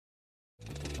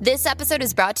This episode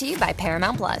is brought to you by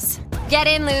Paramount Plus. Get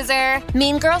in, loser!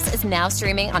 Mean Girls is now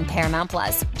streaming on Paramount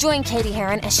Plus. Join Katie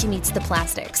Heron as she meets the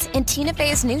plastics in Tina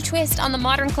Fey's new twist on the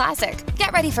modern classic.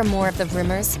 Get ready for more of the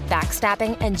rumors,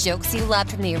 backstabbing, and jokes you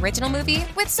loved from the original movie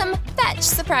with some fetch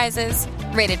surprises.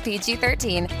 Rated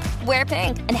PG-13. Wear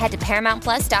pink and head to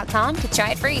ParamountPlus.com to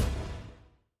try it free.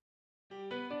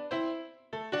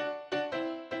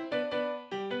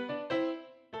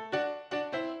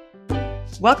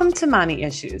 Welcome to Mommy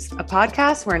Issues, a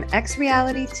podcast where an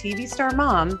ex-reality TV star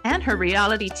mom and her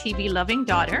reality TV loving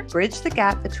daughter bridge the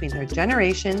gap between their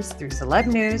generations through celeb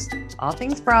news, all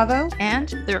things Bravo, and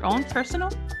their own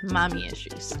personal mommy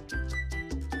issues.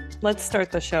 Let's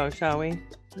start the show, shall we?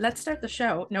 Let's start the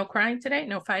show. No crying today?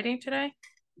 No fighting today?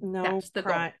 No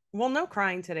crying. Well, no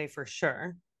crying today for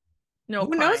sure. No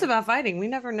Who knows about fighting? We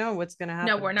never know what's going to happen.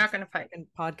 No, we're not going to fight. In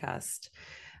podcast.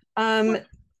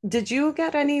 Did you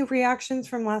get any reactions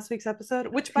from last week's episode?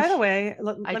 Which, by the way,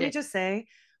 let me just say,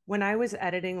 when I was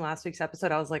editing last week's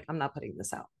episode, I was like, I'm not putting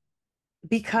this out.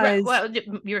 Because... Well,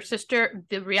 your sister,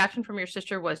 the reaction from your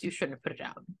sister was you shouldn't have put it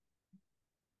out.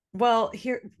 Well,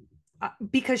 here...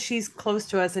 because she's close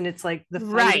to us and it's like the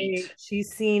fighting, right.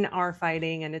 She's seen our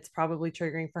fighting and it's probably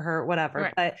triggering for her, whatever.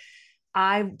 Right. But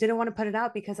I didn't want to put it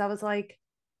out because I was like,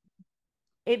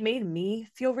 it made me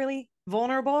feel really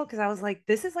vulnerable because I was like,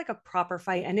 this is like a proper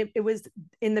fight. And it was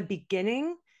in the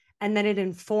beginning and then it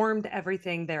informed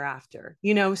everything thereafter,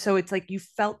 you know? So it's like you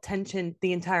felt tension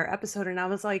the entire episode. And I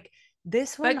was like,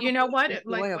 this one. But you know what?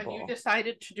 Like when you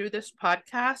decided to do this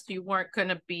podcast, you weren't going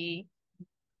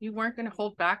to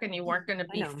hold back and you weren't going to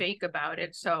be fake about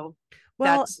it. So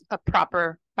that's a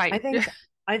proper fight.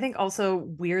 I think also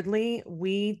weirdly,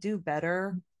 we do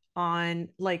better on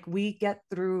like, we get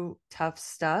through tough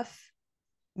stuff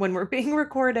when we're being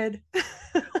recorded.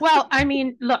 Well, I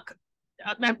mean, look,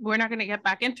 we're not going to get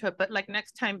back into it, but like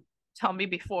next time, tell me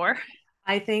before.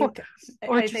 I think,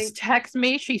 or just text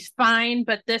me, she's fine,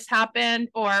 but this happened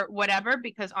or whatever,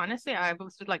 because honestly, I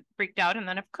was like freaked out. And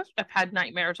then of course I've had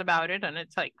nightmares about it and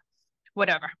it's like,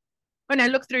 whatever. When I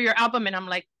look through your album and I'm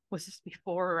like, was this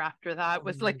before or after that?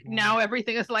 Was like, now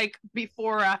everything is like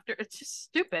before or after. It's just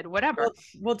stupid, whatever.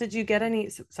 Well, did you get any,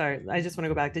 sorry, I just want to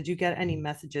go back. Did you get any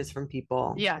messages from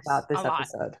people about this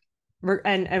episode?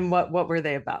 And what were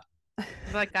they about?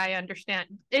 Like, I understand.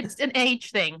 It's an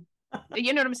age thing.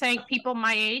 You know what I'm saying? People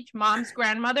my age, moms,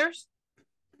 grandmothers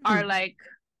are like,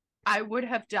 I would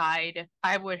have died.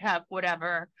 I would have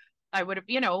whatever. I would have,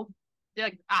 you know,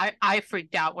 like I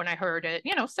freaked out when I heard it,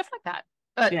 you know, stuff like that.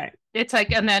 But it's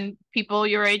like, and then people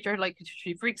your age are like,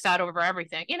 she freaks out over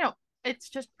everything. You know, it's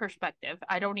just perspective.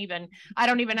 I don't even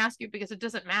ask you because it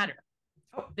doesn't matter.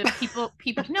 The people.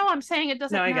 No, I'm saying it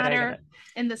doesn't matter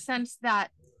in the sense that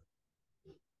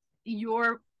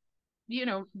your age,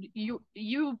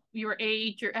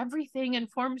 your everything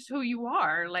informs who you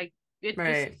are. Like it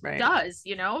does,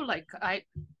 you know, like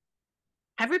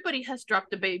everybody has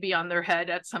dropped a baby on their head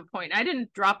at some point. I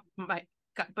didn't drop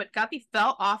but Kathy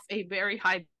fell off a very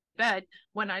high bed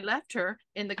when I left her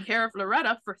in the care of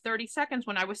Loretta for 30 seconds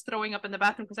when I was throwing up in the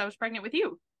bathroom because I was pregnant with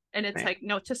you. And it's like,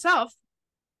 note to self,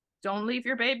 don't leave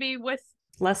your baby with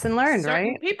lesson learned,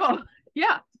 right? People.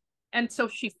 Yeah. And so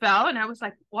she fell and I was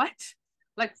like, what?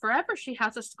 Like forever she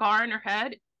has a scar in her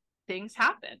head. Things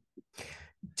happen.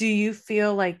 Do you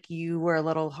feel like you were a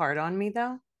little hard on me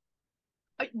though?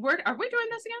 Are we doing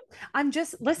this again? I'm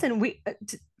just listen.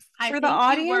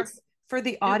 For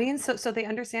the audience, so they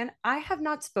understand. I have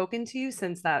not spoken to you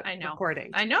since that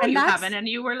recording. I know and you haven't, and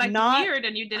you were like weird,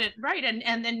 and you did it right,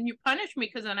 and then you punished me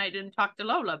because then I didn't talk to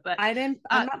Lola. But I didn't.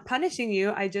 I'm not punishing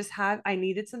you. I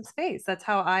needed some space. That's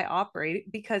how I operate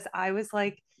because I was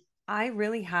like, I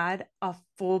really had a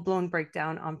full blown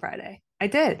breakdown on Friday. I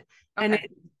did, and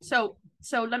so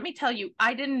let me tell you,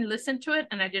 I didn't listen to it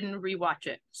and I didn't rewatch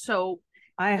it. So.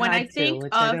 So when I think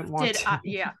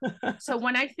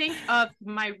of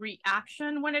my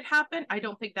reaction when it happened, I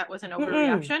don't think that was an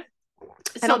overreaction.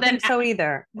 I don't think so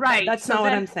either. Right. That's not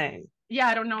what I'm saying. Yeah,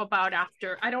 I don't know about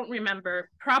after. I don't remember.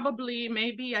 Probably,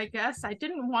 maybe, I guess. I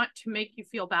didn't want to make you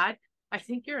feel bad. I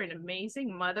think you're an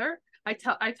amazing mother. I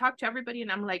talk to everybody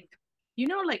and I'm like, you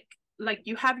know, like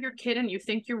you have your kid and you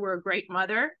think you were a great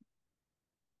mother.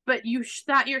 But you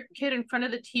sat your kid in front of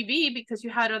the TV because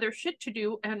you had other shit to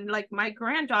do. And like my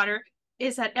granddaughter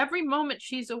is at every moment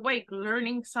she's awake,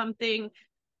 learning something,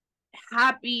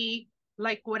 happy,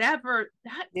 like whatever.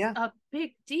 That's a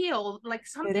big deal. Like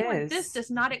something like this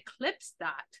does not eclipse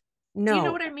that. No. Do you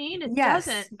know what I mean? It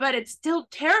doesn't, but it still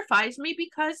terrifies me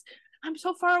because I'm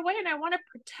so far away and I want to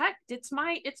protect. It's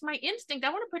my instinct. I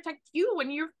want to protect you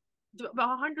when you're about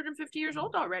 150 years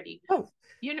old already. Oh,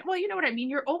 you know, well, you know what I mean?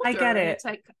 You're older. I get it. And it's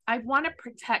like, I want to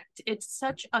protect. It's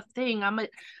such a thing. I'm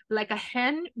like a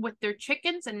hen with their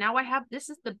chickens. And now this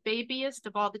is the babiest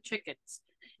of all the chickens.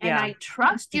 And I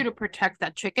trust you to protect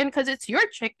that chicken because it's your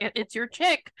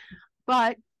chick.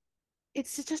 But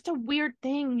it's just a weird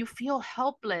thing. You feel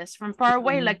helpless from far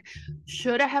away. Like,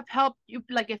 should I have helped you?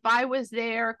 Like, if I was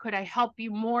there, could I help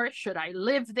you more? Should I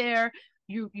live there?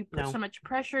 You put so much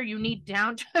pressure. You need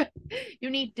downtime. You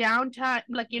need downtime.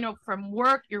 Like, you know, from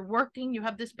work, you're working, you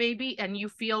have this baby, and you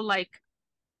feel like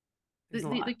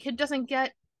the kid doesn't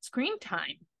get screen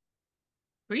time.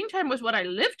 Screen time was what I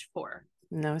lived for.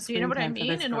 No, do you know what I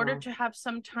mean? In order to have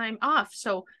some time off.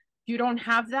 So you don't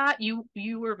have that. You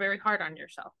were very hard on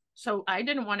yourself. So I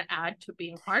didn't want to add to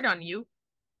being hard on you.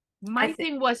 My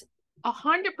thing was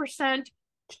 100%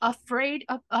 afraid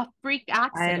of a freak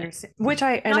accident. I understand, which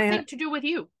nothing to do with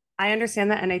you. I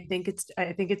understand that, and I think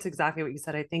it's exactly what you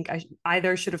said. I think I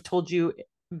either should have told you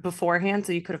beforehand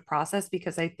so you could have processed,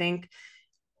 because I think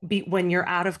when you're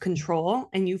out of control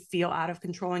and you feel out of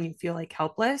control and you feel like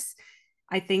helpless,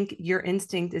 I think your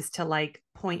instinct is to like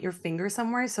point your finger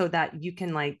somewhere so that you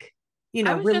can, like, you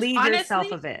know, relieve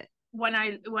yourself of it. When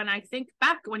I think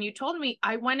back, when you told me,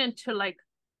 I went into like,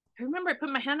 I remember I put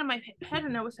my hand on my head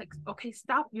and I was like, okay,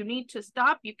 stop. You need to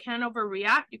stop. You can't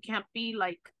overreact. You can't be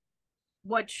like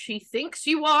what she thinks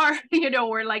you are, you know,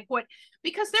 or like what,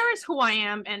 because there is who I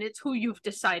am and it's who you've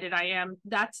decided I am.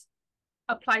 That's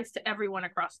applies to everyone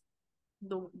across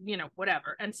the, you know,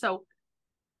 whatever. And so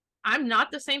I'm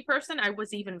not the same person I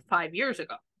was even 5 years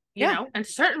ago, you know, and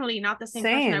certainly not the same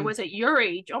person I was at your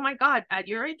age. Oh my God. At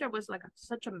your age, I was like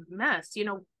such a mess, you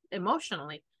know,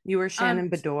 emotionally. You were Shannon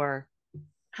Bedore.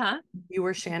 Huh? You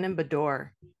were Shannon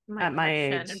Bedore at my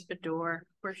age. Shannon Bedore.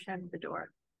 We're Shannon Bedore.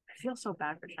 I feel so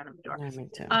bad for Shannon Bedore. Yeah, me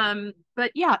too.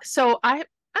 But yeah, so I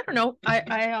don't know.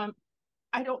 I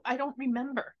don't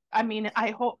remember. I mean, I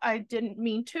hope I didn't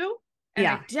mean to. And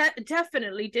I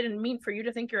definitely didn't mean for you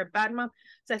to think you're a bad mom.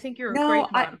 So I think you're a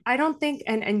great mom. I don't think,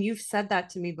 and you've said that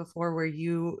to me before, where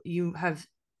you have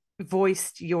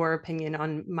voiced your opinion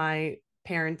on my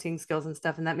parenting skills and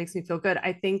stuff, and that makes me feel good.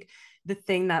 I think the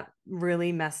thing that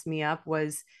really messed me up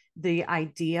was the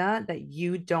idea that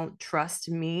you don't trust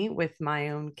me with my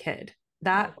own kid.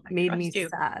 That made me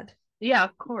sad. Yeah,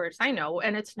 of course. I know.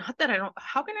 And it's not that I don't,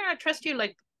 how can I not trust you?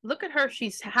 Like, look at her.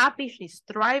 She's happy. She's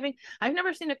thriving. I've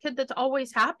never seen a kid that's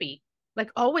always happy,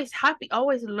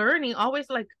 always learning, always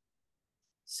like,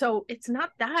 so it's not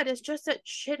that. It's just that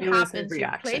shit happens.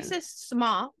 Your place is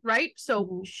small, right?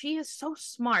 So she is so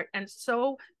smart and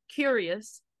so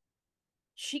curious.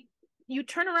 You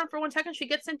turn around for 1 second, she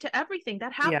gets into everything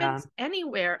that happens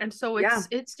anywhere. And so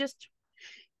it's just,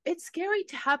 it's scary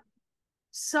to have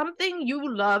something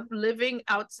you love living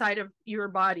outside of your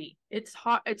body. It's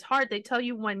hard. They tell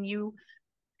you when you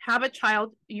have a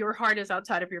child, your heart is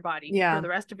outside of your body for the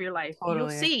rest of your life.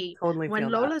 Totally. You'll see when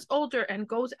Lola's older and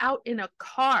goes out in a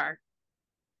car,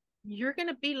 you're going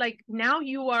to be like, now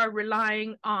you are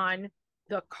relying on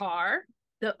the car,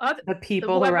 the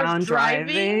people around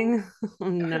driving. Oh,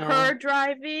 no. Her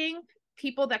driving,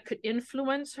 people that could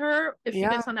influence her. If she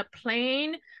gets on a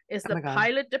plane, is the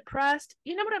pilot depressed?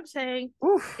 You know what I'm saying?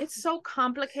 Oof. It's so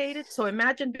complicated. So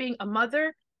imagine being a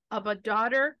mother of a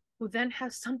daughter who then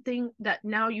has something that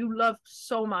now you love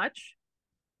so much.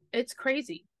 It's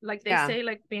crazy. Like they say,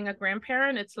 like being a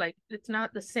grandparent, it's like, it's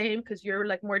not the same because you're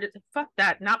like more, fuck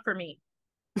that, not for me.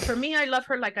 For me, I love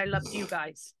her like I loved you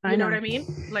guys. You know what I mean?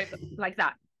 Like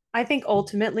that. I think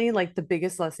ultimately, like the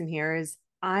biggest lesson here is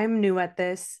I'm new at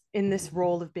in this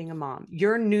role of being a mom.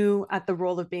 You're new at the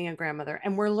role of being a grandmother,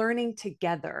 and we're learning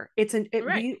together.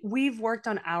 We've worked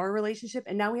on our relationship,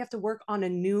 and now we have to work on a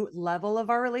new level of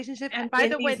our relationship. And by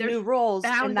the way, there's new roles,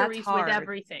 boundaries with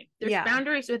everything. There's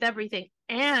boundaries with everything,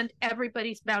 and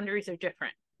everybody's boundaries are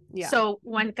different. Yeah. So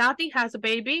when Kati has a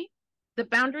baby, the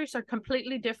boundaries are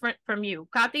completely different from you.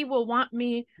 Kati will want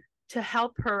me to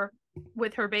help her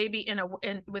with her baby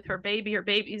with her baby or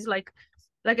babies like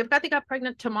if Kati got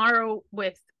pregnant tomorrow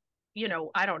with, you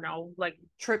know, I don't know, like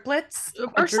triplets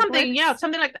or something. Yeah,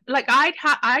 something like that. Like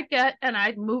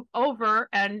I'd move over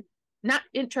and not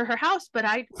into her house, but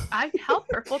I'd help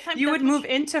her full time. You would move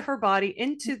into her body,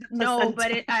 into the placenta. No,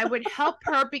 but I would help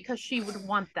her because she would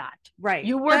want that. Right.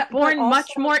 You were born also,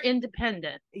 much more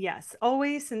independent. Yes,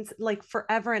 always, since like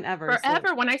forever and ever. Forever.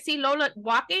 So. When I see Lola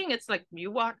walking, it's like you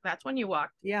walk. That's when you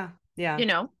walk. Yeah. Yeah. You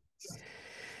know.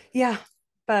 Yeah.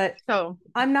 But so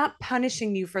I'm not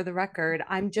punishing you, for the record.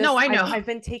 I'm just, no, I know. I've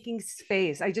been taking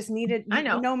space. I just needed, you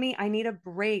know me, I need a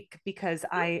break because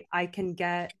I can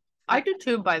get. I do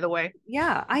too, by the way.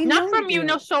 Yeah, I know. Not from you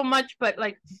know so much, but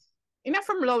like enough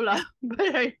from Lola,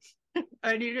 but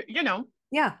I needed,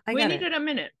 Yeah, we needed a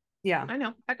minute. Yeah. I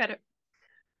know. I got it.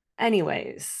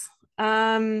 Anyways,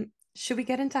 should we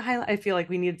get into highlight? I feel like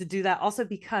we needed to do that also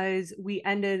because we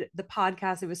ended the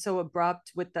podcast. It was so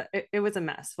abrupt with it was a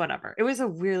mess, whatever. It was a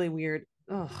really weird.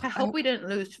 I hope we didn't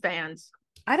lose fans.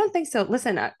 I don't think so.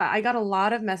 Listen, I got a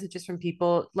lot of messages from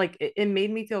people. Like it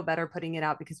made me feel better putting it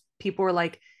out because people were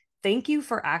like, thank you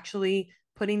for actually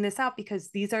putting this out because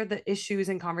these are the issues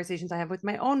and conversations I have with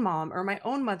my own mom or my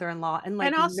own mother-in-law. And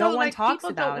like, also, no one talks people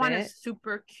about don't want it. a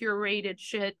super curated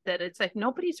shit that it's like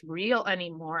nobody's real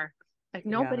anymore. Like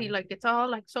nobody, like it's all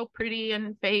like so pretty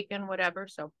and fake and whatever.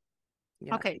 So,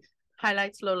 okay.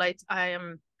 Highlights, lowlights.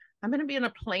 I'm going to be in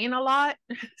a plane a lot,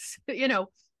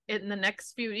 in the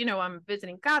next few, I'm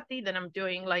visiting Kati, then I'm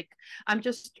doing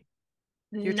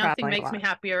nothing makes me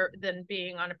happier than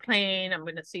being on a plane. I'm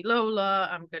going to see Lola.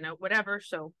 I'm going to whatever.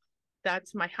 So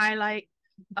that's my highlight.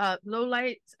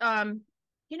 Lowlights,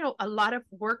 a lot of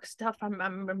work stuff.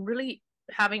 I'm really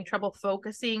having trouble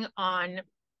focusing on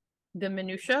the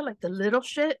minutia, like the little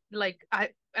shit. Like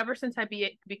ever since I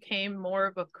became more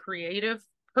of a creative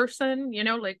person,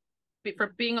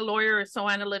 for being a lawyer is so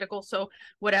analytical. So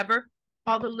whatever,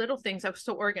 all the little things, I was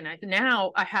so organized.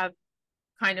 Now I have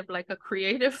kind of like a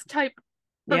creative type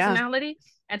personality.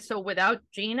 And so without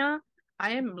Gina,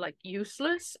 I am like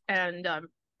useless. And,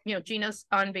 Gina's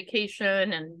on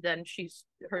vacation and then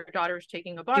her daughter's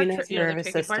taking a bar trip, they're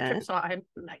taking a bar trip. So I'm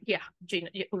like, yeah,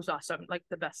 Gina, who's awesome. Like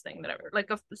the best thing that ever,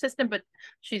 like a assistant, but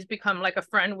she's become like a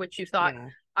friend, which you thought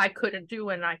I couldn't do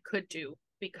and I could do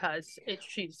because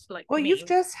she's like, well, you've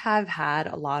just have had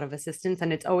a lot of assistants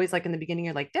and it's always like in the beginning,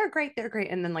 you're like, they're great.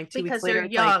 And then like 2 weeks later,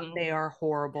 it's young. Like, they are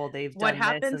horrible. They've done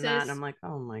this and that. And I'm like,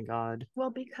 oh my God. Well,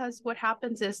 because what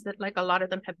happens is that like a lot of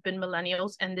them have been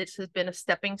millennials and this has been a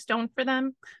stepping stone for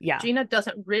them. Yeah. Gina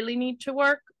doesn't really need to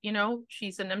work.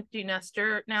 She's an empty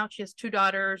nester now. She has 2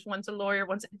 daughters. One's a lawyer.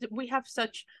 We have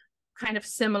such kind of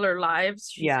similar lives.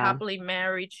 She's happily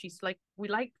married. She's like, we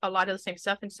like a lot of the same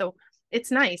stuff. And so it's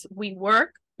nice. We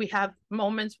work. We have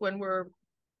moments when we're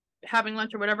having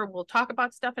lunch or whatever. We'll talk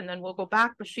about stuff and then we'll go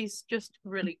back. But she's just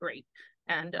really great.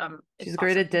 And she's a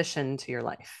great addition to your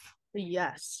life.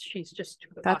 Yes, she's just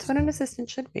that's awesome. What an assistant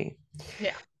should be.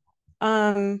 Yeah.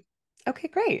 Okay,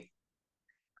 great.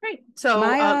 So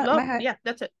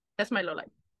that's it. That's my low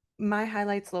light. My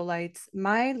highlights, lowlights.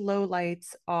 My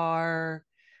lowlights are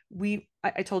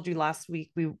I told you last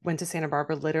week we went to Santa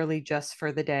Barbara literally just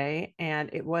for the day and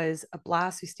it was a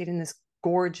blast. We stayed in this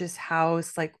gorgeous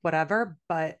house, like whatever,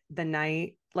 but the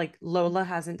night, like Lola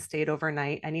hasn't stayed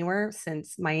overnight anywhere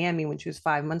since Miami when she was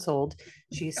 5 months old.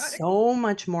 She's so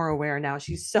much more aware now.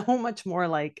 She's so much more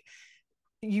like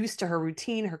used to her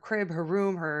routine, her crib, her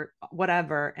room, her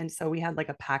whatever. And so we had like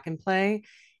a pack and play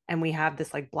and we have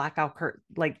this like blackout curtain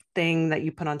like thing that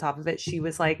you put on top of it. She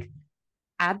was like,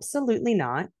 absolutely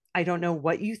not. I don't know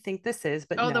what you think this is,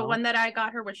 but the one that I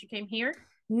got her when she came here?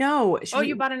 No.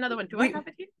 You bought another one. I have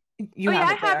it here?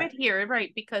 I have it here,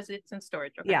 right? Because it's in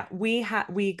storage. Okay. Yeah,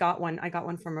 we got one. I got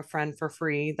one from a friend for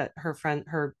free that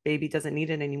her baby doesn't need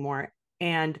it anymore.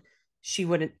 And she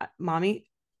wouldn't, mommy,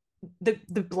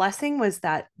 the blessing was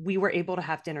that we were able to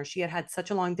have dinner. She had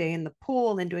such a long day in the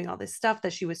pool and doing all this stuff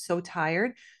that she was so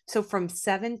tired. So from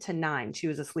 7 to 9, she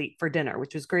was asleep for dinner,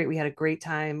 which was great. We had a great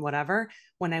time, whatever.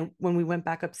 When we went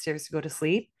back upstairs to go to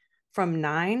sleep, from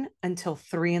 9 until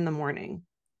 3 in the morning,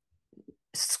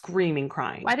 screaming,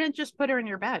 crying. Why didn't you just put her in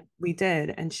your bed? We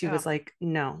did. And she was like,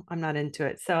 no, I'm not into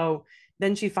it. So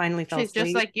then she finally fell asleep. She's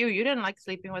just like you. You didn't like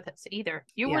sleeping with us either.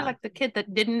 You were like the kid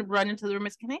that didn't run into the room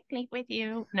and say, can I sleep with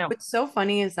you? No. What's so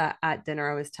funny is that at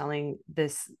dinner, I was telling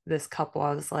this couple,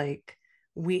 I was like,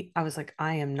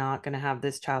 I am not going to have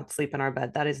this child sleep in our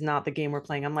bed. That is not the game we're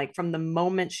playing. I'm like, from the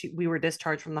moment we were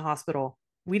discharged from the hospital,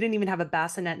 we didn't even have a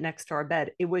bassinet next to our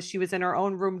bed. She was in her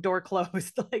own room, door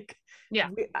closed. Like,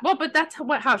 but that's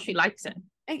how she likes it.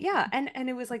 Yeah. And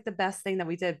it was like the best thing that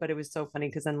we did, but it was so funny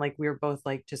because then like we were both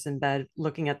like just in bed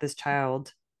looking at this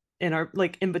child in our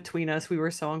like in between us. We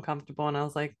were so uncomfortable and I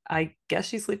was like, I guess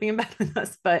she's sleeping in bed with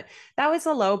us. But that was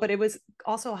a low, but it was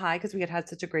also high because we had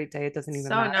such a great day. It doesn't even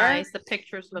matter. So nice. The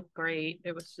pictures look great.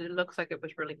 It looks like it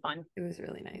was really fun. It was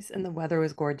really nice and the weather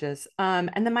was gorgeous. And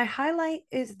then my highlight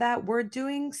is that we're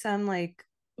doing some like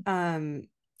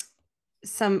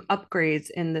some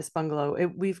upgrades in this bungalow.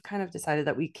 We've kind of decided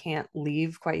that we can't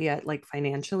leave quite yet, like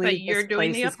financially. But you're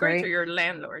doing the upgrades or your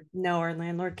landlord? No, our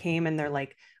landlord came and they're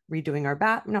like redoing our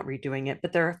not redoing it,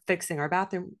 but they're fixing our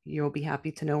bathroom. You'll be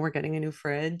happy to know we're getting a new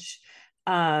fridge.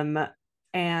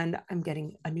 and I'm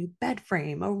getting a new bed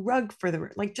frame, a rug for the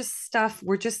like just stuff.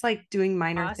 We're just like doing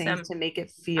minor things to make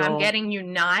it feel. I'm getting you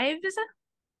knives.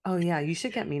 Oh yeah, you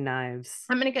should get me knives.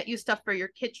 I'm gonna get you stuff for your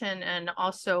kitchen, and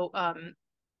also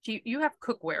you have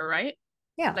cookware, right?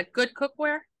 Yeah. Like good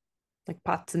cookware? Like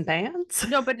pots and pans?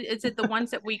 No, but is it the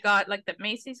ones that we got, like that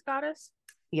Macy's got us?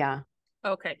 Yeah.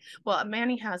 Okay. Well,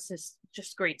 Manny has this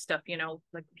just great stuff, you know,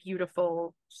 like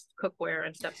beautiful cookware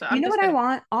and stuff. So you know what I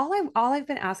want? All I've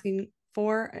been asking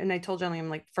for, and I told Jenny, I'm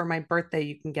like, for my birthday,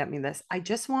 you can get me this. I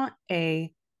just want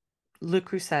a Le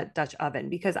Creuset Dutch oven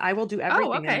because I will do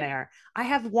everything in there. I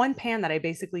have one pan that I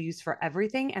basically use for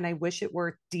everything, and I wish it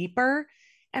were deeper.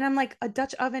 And I'm like, a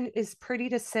Dutch oven is pretty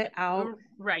to sit out.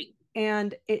 Right.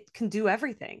 And it can do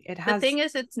everything. It has. The thing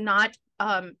is, it's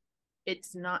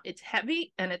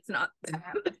heavy, and it's not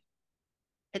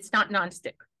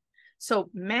nonstick. So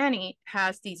Manny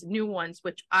has these new ones,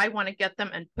 which I want to get them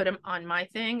and put them on my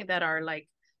thing, that are like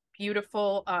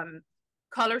beautiful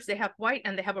colors. They have white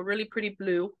and they have a really pretty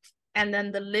blue. And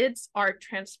then the lids are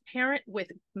transparent with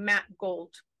matte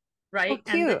gold, right?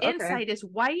 Oh, cute. And the inside is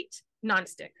white,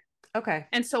 nonstick. Okay.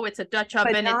 And so it's a Dutch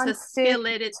oven. It's a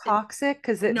skillet. It's toxic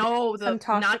because it not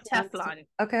Teflon.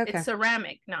 Okay. It's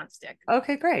ceramic nonstick.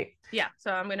 Okay, great. Yeah.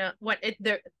 So I'm gonna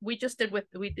we did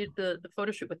the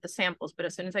photo shoot with the samples, but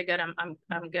as soon as I get them,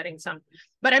 I'm getting some.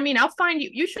 But I mean, I'll find you.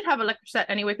 You should have a electric set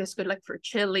anyway, because it's good like for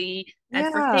chili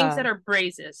and for things that are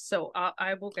braises. So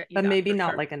I will get you. But maybe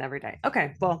not like an everyday.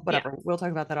 Okay. Well, whatever. Yeah. We'll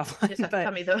talk about that offline. Just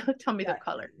tell me the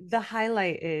color. The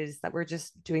highlight is that we're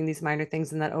just doing these minor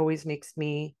things, and that always makes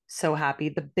me so happy.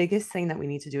 The biggest thing that we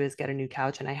need to do is get a new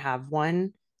couch, and I have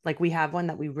one. Like we have one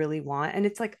that we really want, and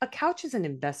it's like a couch is an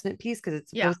investment piece because it's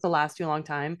supposed to last you a long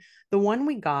time. The one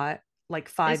we got like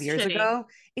 5 years ago,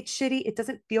 it's shitty. It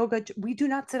doesn't feel good. We do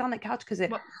not sit on the couch because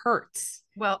it hurts.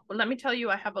 Well, let me tell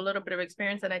you, I have a little bit of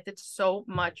experience, and I did so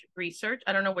much research.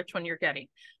 I don't know which one you're getting,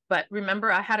 but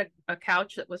remember, I had a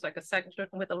couch that was like a section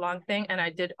with a long thing, and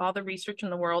I did all the research in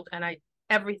the world, and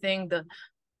every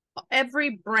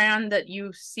brand that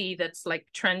you see that's like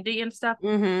trendy and stuff,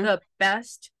 the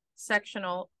best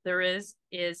sectional there is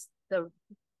the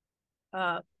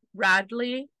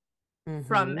Radley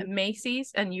from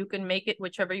Macy's, and you can make it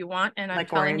whichever you want, and I'm like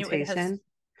telling you, it has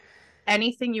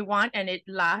anything you want, and it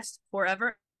lasts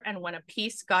forever. And when a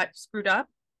piece got screwed up,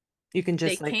 you can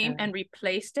just came and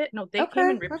replaced it. No, they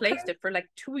came and replaced it for like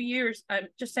 2 years. I'm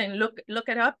just saying, look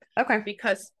it up,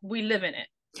 because we live in it,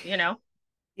 you know.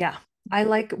 Yeah, I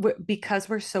like because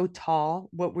we're so tall.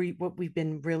 What we've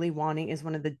been really wanting is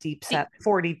one of the deep set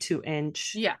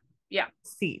 42-inch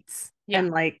seats,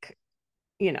 and like,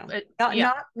 you know,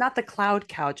 not the cloud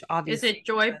couch. Obviously, is it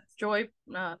Joybird?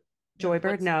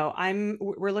 No,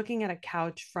 we're looking at a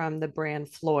couch from the brand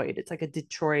Floyd. It's like a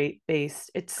Detroit based.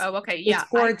 It's it's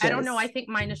gorgeous. I don't know. I think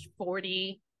mine is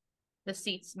 40. The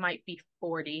seats might be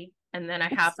 40, and then I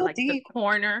have like deep. The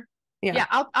corner. Yeah,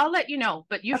 I'll let you know,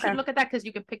 but you should look at that, because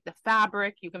you can pick the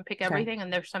fabric, you can pick everything,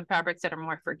 and there's some fabrics that are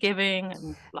more forgiving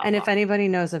and blah, and blah. If anybody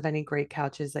knows of any great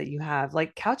couches that you have,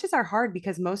 like, couches are hard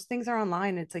because most things are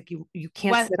online. It's like you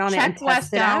can't sit on it and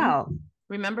test it out.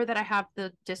 Remember that I have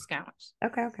the discounts.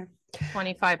 Okay.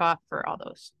 25 off for all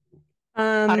those.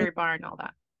 Pottery Bar and all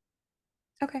that.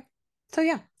 Okay. So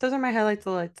yeah, those are my highlights.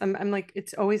 I'm like,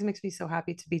 it always makes me so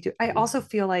happy to be I also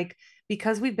feel like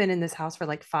because we've been in this house for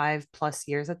like 5+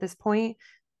 years at this point,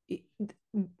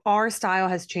 our style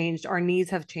has changed, our needs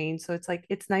have changed. So it's like,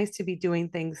 it's nice to be doing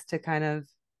things to kind of,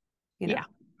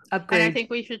 upgrade. And I think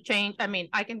we should change. I mean,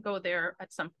 I can go there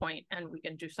at some point and we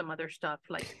can do some other stuff.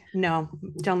 Like, no,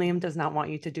 John Liam does not want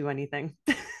you to do anything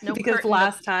because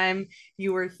last time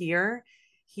you were here,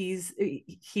 he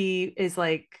is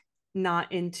like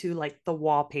not into like the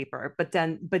wallpaper, but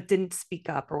didn't speak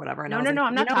up or whatever. And no,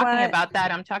 I'm not talking about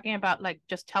that. I'm talking about like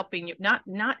just helping you,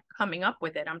 not coming up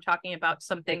with it. I'm talking about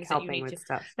some things that you need to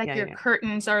stuff. Like your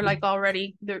curtains are like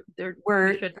already we're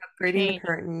upgrading the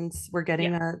curtains. We're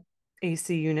getting a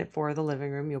AC unit for the living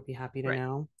room. You'll be happy to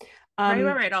know.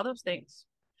 Right. All those things.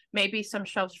 Maybe some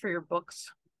shelves for your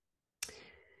books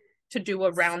to do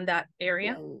around that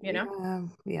area, you know?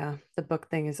 Yeah. The book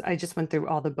thing is, I just went through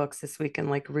all the books this week and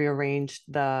like rearranged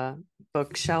the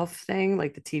bookshelf thing,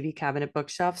 like the TV cabinet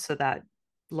bookshelf, so that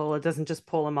Lola doesn't just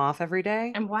pull them off every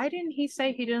day. And why didn't he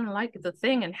say he didn't like the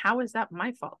thing? And how is that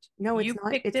my fault? No, it's you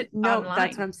not. Picked it online.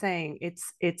 That's what I'm saying.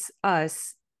 It's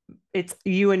us. It's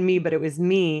you and me, but it was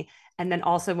me. And then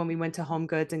also when we went to Home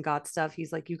Goods and got stuff,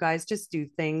 he's like, you guys just do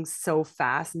things so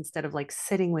fast instead of like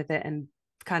sitting with it and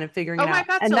kind of figuring it out. Oh my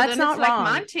God. And so that's then not it's wrong.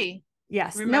 Like Monty.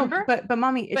 Yes. Remember? No, but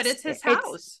mommy, it's his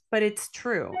house. But it's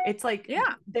true. It's like,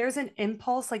 yeah, there's an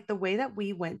impulse, like the way that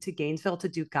we went to Gainesville to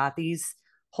do Gothi's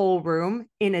whole room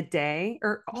in a day,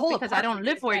 or whole because I don't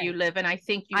live where you live, and I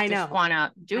think you just want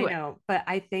to do it. I know, but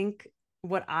I think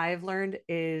what I've learned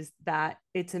is that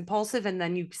it's impulsive, and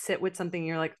then you sit with something and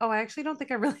you're like, oh, I actually don't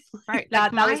think I really like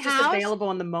that. That was just available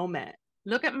in the moment.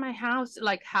 Look at my house,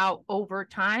 like how over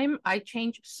time I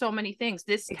changed so many things.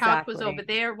 This couch was over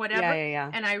there, whatever.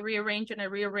 And I rearrange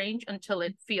until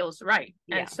it feels right.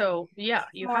 And so, you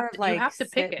have to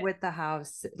pick it with the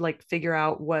house, like figure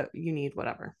out what you need,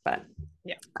 whatever. But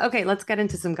yeah. Okay, let's get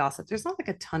into some gossip. There's not like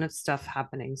a ton of stuff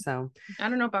happening. So I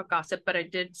don't know about gossip, but I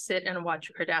did sit and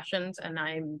watch Kardashians, and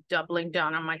I'm doubling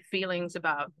down on my feelings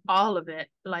about all of it.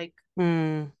 Like,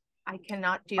 I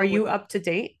cannot deal with... Are you up to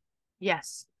date?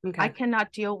 Yes. Okay. I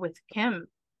cannot deal with Kim.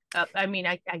 I mean,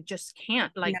 I just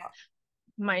can't. Like,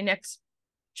 my next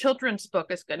children's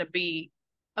book is going to be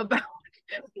about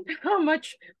how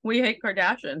much we hate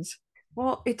Kardashians.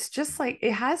 Well, it's just like,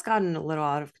 it has gotten a little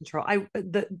out of control.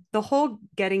 The whole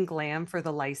getting glam for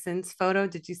the license photo.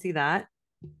 Did you see that?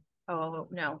 Oh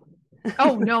no.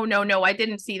 Oh no. I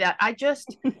didn't see that. I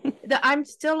just I'm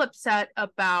still upset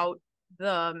about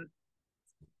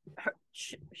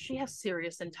she has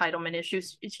serious entitlement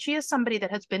issues. She is somebody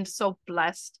that has been so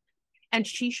blessed, and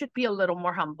she should be a little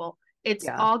more humble. It's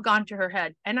all gone to her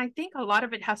head. And I think a lot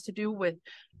of it has to do with,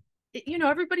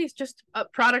 everybody's just a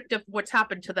product of what's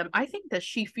happened to them. I think that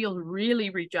she feels really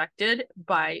rejected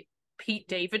by Pete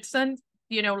Davidson.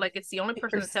 Like, it's the only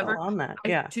person that's ever on that.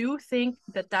 I do think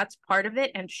that that's part of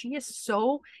it. And she is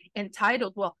so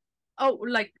entitled.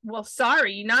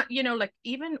 Sorry, not, like,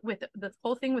 even with the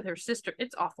whole thing with her sister,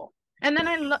 it's awful. And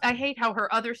then I hate how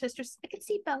her other sisters, I can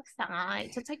see both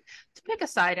sides. It's like, to pick a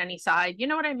side, any side. You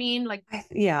know what I mean? Like,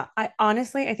 I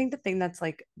honestly, I think the thing that's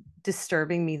like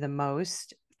disturbing me the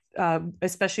most,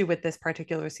 especially with this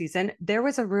particular season, there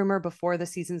was a rumor before the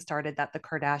season started that the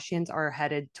Kardashians are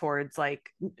headed towards like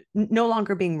no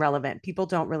longer being relevant. People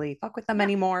don't really fuck with them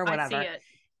anymore, whatever. I see it.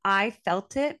 I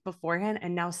felt it beforehand,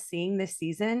 and now seeing this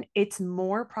season, it's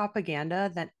more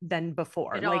propaganda than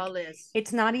before. It all is.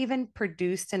 It's not even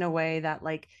produced in a way that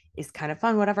like is kind of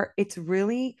fun, whatever. It's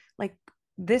really like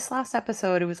this last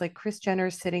episode, it was like Kris Jenner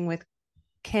sitting with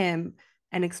Kim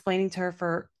and explaining to her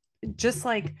for just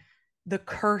like the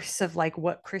curse of like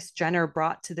what Kris Jenner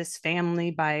brought to this family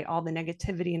by all the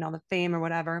negativity and all the fame or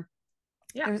whatever.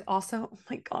 Yeah. There's also, oh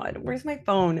my God, where's my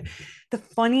phone? The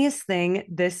funniest thing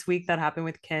this week that happened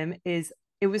with Kim is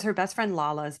it was her best friend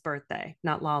Lala's birthday,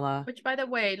 not Lala. Which, by the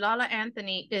way, Lala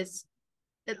Anthony is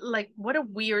like, what a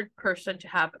weird person to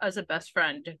have as a best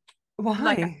friend. Why?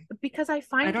 Like, because I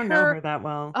don't know her that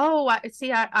well. Oh,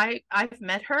 I've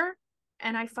met her,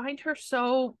 and I find her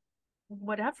so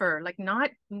whatever, like,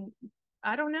 not,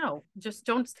 I don't know. Just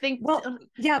don't think. Well,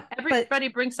 yeah. Everybody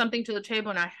brings something to the table,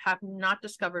 and I have not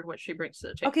discovered what she brings to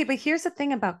the table. Okay, but here's the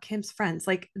thing about Kim's friends,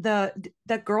 like the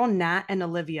girl Nat and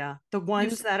Olivia, the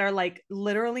ones that are like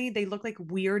literally they look like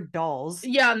weird dolls.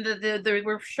 Yeah, and they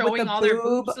were showing all their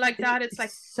boobs like that. It's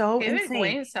like so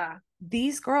insane.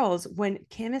 These girls, when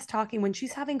Kim is talking, when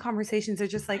she's having conversations, they're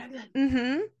just like,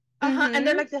 and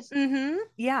they're like this,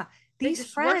 yeah. These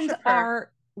friends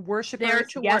are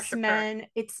worshipers, yes men.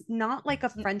 It's not like a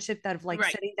friendship that of like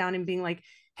sitting down and being like,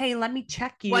 hey, let me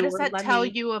check you. What does that tell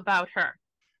you about her?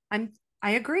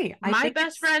 I agree. My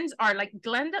best friends are like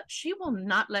Glenda. She will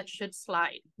not let shit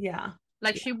slide. Yeah.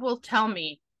 Like, she will tell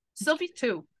me. Sylvie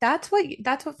too. That's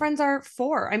what friends are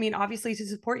for. I mean, obviously to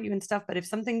support you and stuff, but if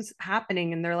something's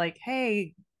happening and they're like,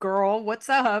 hey girl, what's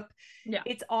up? Yeah.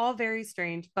 It's all very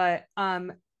strange. But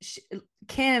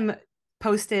Kim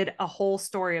posted a whole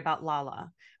story about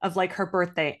Lala of like her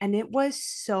birthday, and it was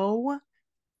so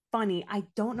funny. I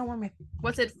don't know where my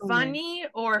was it funny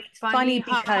or funny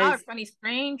because funny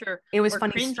strange, or it was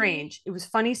funny cringy? Strange. It was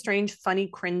funny strange, funny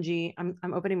cringy. I'm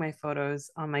opening my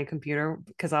photos on my computer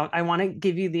because I want to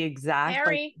give you the exact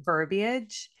like,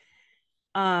 verbiage.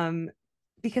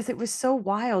 Because it was so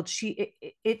wild.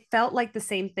 It felt like the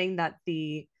same thing that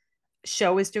the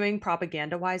show is doing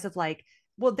propaganda wise of like,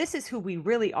 well, this is who we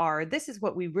really are. This is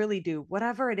what we really do.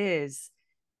 Whatever it is.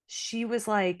 She was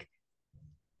like,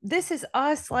 this is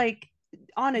us like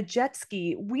on a jet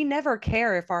ski. We never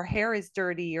care if our hair is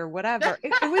dirty or whatever.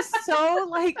 It was so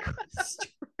like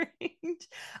strange.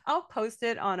 I'll post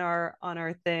it on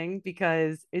our thing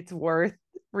because it's worth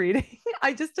reading.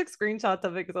 I just took screenshots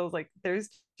of it because I was like, there's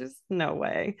just no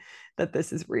way that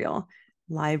this is real.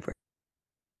 Library.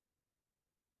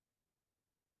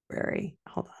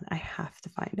 Hold on, I have to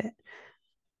find it.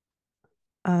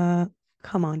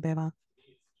 Come on, Beba.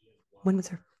 When was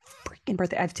her freaking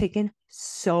birthday. I've taken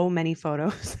so many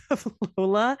photos of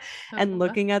Lola, and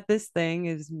looking at this thing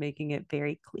is making it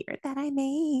very clear that I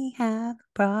may have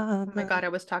a problem. Oh my God, I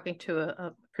was talking to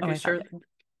a producer,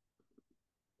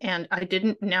 and I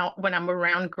didn't. Now when I'm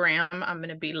around Graham, I'm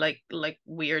gonna be like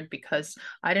weird, because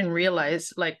I didn't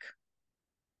realize like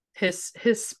his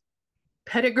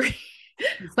pedigree.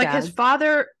 Like his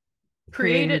father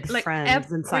created like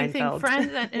Friends and everything, Seinfeld.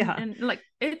 Friends, and like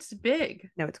it's big.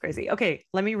 No, it's crazy. Okay,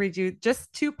 let me read you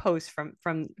just 2 posts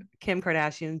from Kim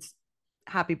Kardashian's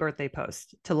happy birthday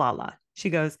post to Lala. She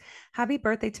goes, "Happy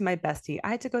birthday to my bestie. I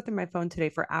had to go through my phone today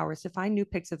for hours to find new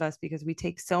pics of us because we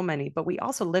take so many, but we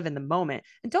also live in the moment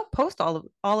and don't post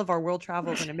all of our world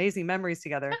travels and amazing memories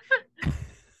together."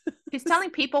 He's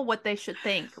telling people what they should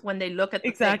think when they look at the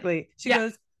exactly. thing. She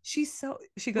goes,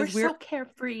 we're so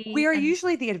carefree. We are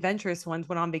usually the adventurous ones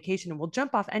when on vacation, and we'll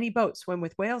jump off any boat, swim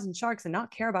with whales and sharks, and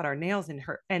not care about our nails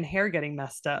and hair getting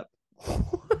messed up.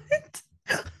 What?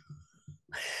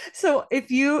 So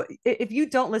if you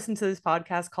don't listen to this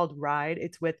podcast called Ride,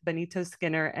 it's with Benito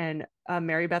Skinner and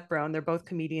Mary Beth Brown. They're both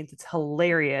comedians. It's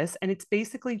hilarious, and it's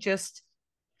basically just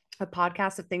a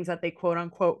podcast of things that they quote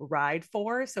unquote ride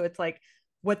for. So it's like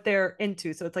what they're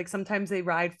into. So it's like sometimes they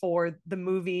ride for the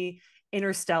movie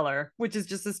Interstellar, which is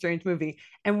just a strange movie.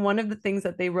 And one of the things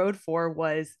that they rode for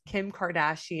was Kim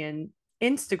Kardashian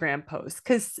Instagram posts,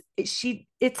 because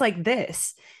it's like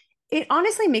this. It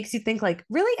honestly makes you think like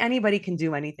really anybody can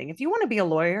do anything. If you want to be a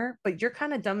lawyer, but you're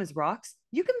kind of dumb as rocks,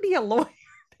 you can be a lawyer.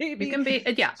 Baby. You can be,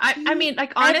 yeah. I mean,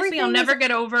 like, honestly, I'll never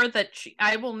get over that.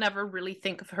 I will never really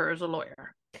think of her as a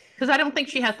lawyer, because I don't think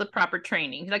she has the proper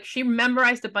training. Like, she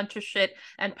memorized a bunch of shit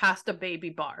and passed a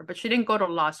baby bar, but she didn't go to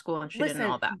law school and she didn't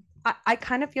all that. I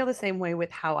kind of feel the same way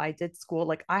with how I did school.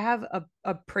 Like, I have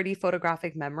a pretty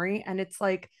photographic memory, and it's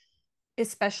like,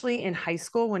 especially in high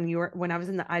school when I was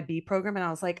in the IB program, and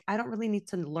I was like, I don't really need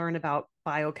to learn about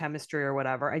biochemistry or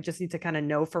whatever. I just need to kind of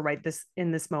know for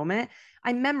in this moment.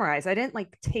 I memorized. I didn't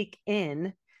like take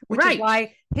in, which is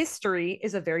why history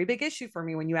is a very big issue for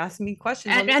me when you ask me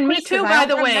questions. And me too, by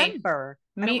the way.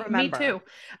 Me too.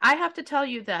 I have to tell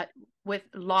you that with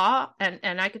law,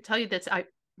 and I could tell you this,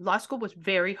 law school was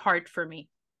very hard for me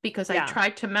because I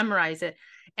tried to memorize it.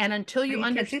 And until you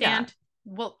understand,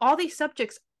 well, all these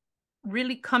subjects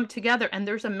really come together, and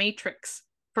there's a matrix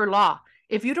for law.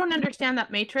 If you don't understand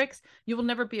that matrix, you will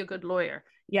never be a good lawyer.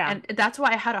 Yeah. And that's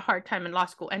why I had a hard time in law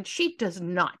school. And she does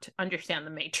not understand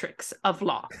the matrix of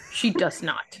law. She does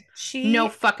not. No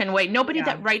fucking way. Nobody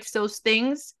that writes those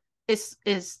things is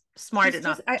smart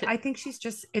enough. I think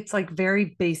it's like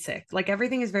very basic. Like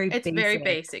everything is it's very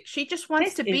basic. She just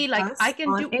wants to be like, I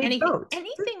can do anything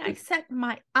I set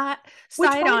my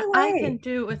sight on, I can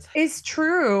do. It's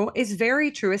true. It's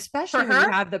very true, especially when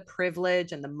you have the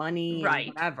privilege and the money and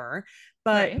whatever.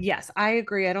 But yes, I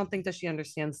agree. I don't think that she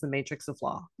understands the matrix of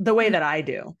law the way that I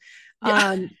do.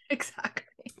 Yeah, exactly.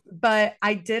 But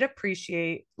I did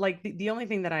appreciate, like, the only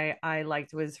thing that I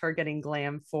liked was her getting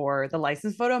glam for the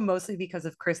license photo, mostly because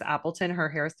of Chris Appleton,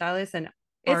 her hairstylist, and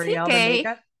Ariel, the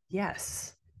makeup.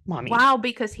 Yes, mommy. Wow,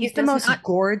 because he's the most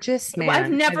gorgeous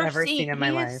man I've ever seen in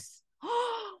my life.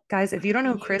 Guys, if you don't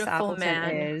know who Chris Appleton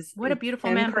is, what a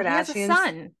beautiful man! But he has a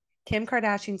son. Kim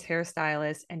Kardashian's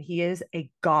hairstylist, and he is a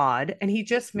god. And he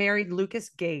just married Lucas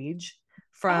Gage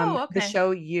from the show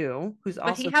You, who's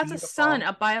also he has beautiful. A son,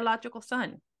 a biological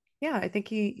son. Yeah, I think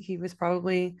he was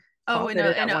probably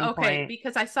point.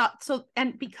 Because I saw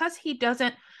and because he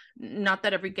doesn't, not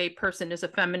that every gay person is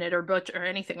effeminate or butch or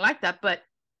anything like that, but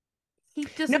he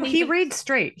doesn't. No, he reads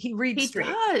straight. He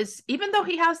does, even though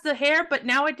he has the hair. But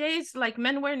nowadays, like,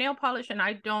 men wear nail polish, and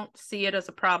I don't see it as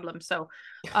a problem. So,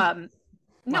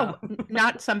 no,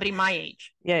 not somebody my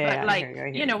age. Yeah, but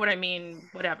like, you know what I mean.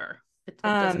 Whatever. It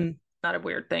doesn't. Not a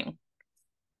weird thing.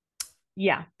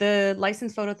 Yeah, the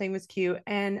license photo thing was cute.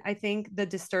 And I think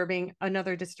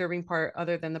another disturbing part,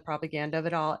 other than the propaganda of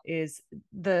it all, is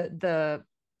the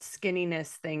skinniness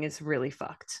thing is really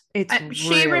fucked.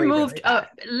 She removed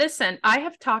listen, I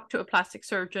have talked to a plastic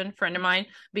surgeon friend of mine,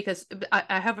 because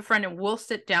I have a friend, and we'll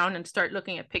sit down and start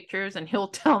looking at pictures, and he'll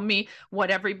tell me what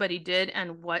everybody did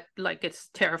and what, like, it's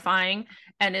terrifying.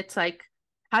 And it's like,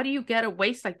 how do you get a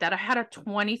waist like that? I had a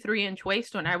 23-inch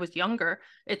waist when I was younger.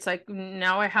 It's like,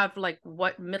 now I have like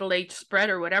what middle-aged spread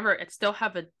or whatever. It still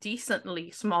have a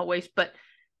decently small waist, but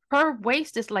her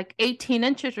waist is like 18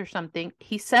 inches or something.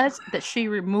 He says that she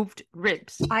removed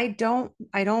ribs. I don't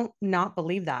not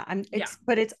believe that.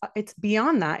 But it's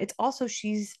beyond that. It's also,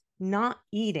 she's not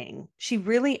eating. She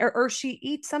really, or she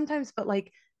eats sometimes, but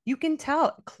like, you can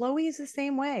tell Chloe is the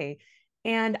same way.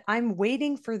 And I'm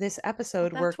waiting for this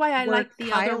episode. That's why I like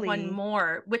the other one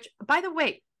more, which, by the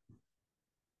way,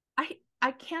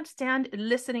 I can't stand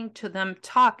listening to them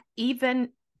talk. Even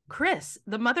Chris,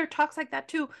 the mother, talks like that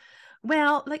too.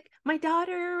 Well, like my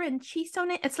daughter, and she's so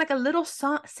nice. It's like a little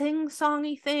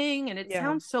sing-songy thing, and it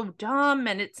sounds so dumb,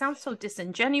 and it sounds so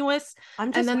disingenuous.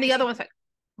 And then the other one's like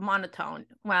monotone.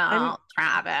 Well,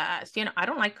 Travis, I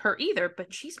don't like her either,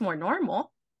 but she's more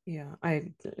normal. Yeah,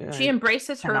 she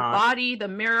embraces her body, the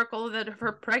miracle that of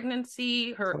her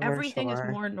pregnancy, her everything is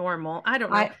more normal. I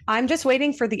don't know. I'm just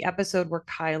waiting for the episode where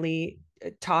Kylie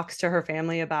talks to her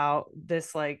family about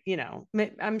this, like,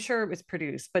 I'm sure it was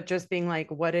produced, but just being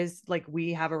like, what is, like,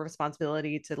 we have a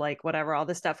responsibility to, like, whatever, all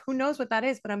this stuff. Who knows what that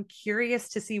is, but I'm curious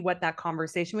to see what that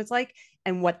conversation was like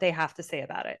and what they have to say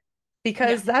about it,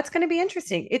 because that's going to be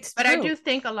interesting. But I do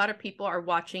think a lot of people are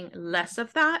watching less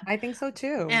of that. I think so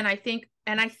too. And I think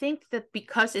that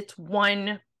because it's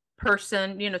one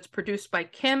person, it's produced by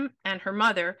Kim and her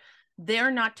mother,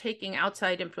 they're not taking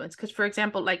outside influence. Because, for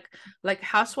example, like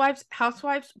Housewives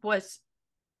was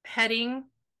heading,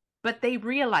 but they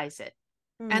realize it.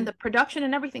 And the production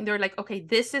and everything, they're like, okay,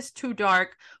 this is too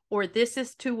dark, or this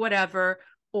is too whatever,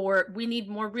 or we need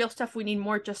more real stuff, we need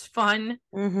more just fun.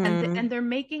 And they're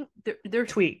making their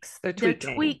tweaks. They're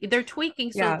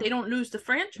tweaking so they don't lose the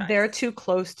franchise. They're too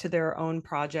close to their own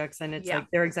projects, and it's like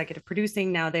they're executive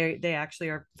producing now. They actually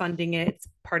are funding it. It's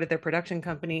part of their production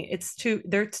company. It's too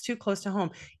close to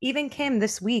home. Even Kim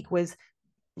this week was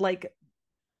like,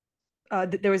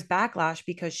 there was backlash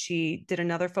because she did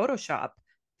another Photoshop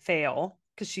fail,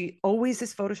 because she always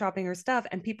is photoshopping her stuff,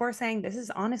 and people are saying this is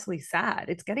honestly sad.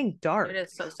 It's getting dark. It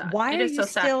is so sad. Why are you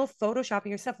still photoshopping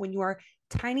your stuff when you are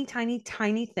tiny, tiny,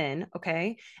 tiny thin?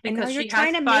 Okay, because and now you're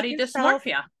trying to make yourself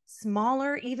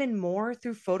smaller even more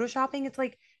through photoshopping. It's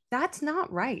like, that's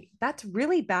not right. That's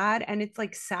really bad, and it's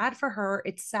like sad for her.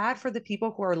 It's sad for the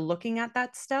people who are looking at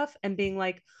that stuff and being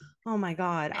like, oh my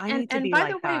god, I need to be like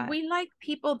that. And by the way, we like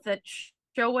people that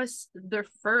show us their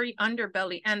furry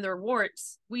underbelly and their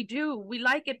warts. We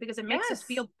like it because it makes us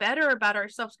feel better about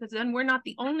ourselves, because then we're not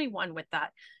the only one with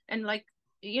that. And like,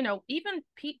 even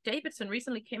Pete Davidson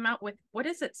recently came out with, what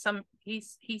is it,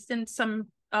 he's in some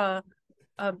a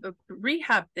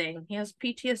rehab thing. He has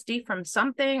PTSD from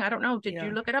something, I don't know. Did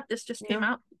you look it up? This just came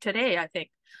out today, I think.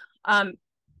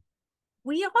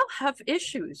 We all have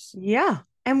issues,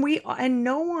 and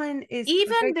no one is,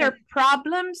 even their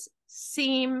problems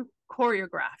seem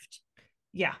choreographed.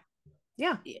 Yeah.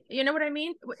 You know what I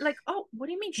mean? Like, oh, what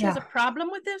do you mean she has a problem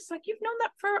with this? Like, you've known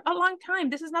that for a long time.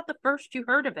 This is not the first you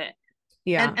heard of it.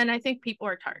 And I think people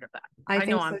are tired of that. I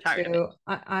know I'm tired of it.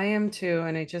 I am too,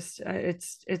 and I just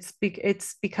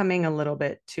it's becoming a little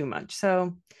bit too much.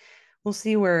 So we'll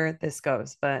see where this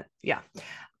goes. But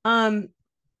the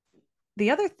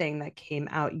other thing that came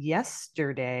out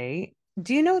yesterday,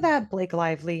 do you know that Blake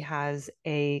Lively has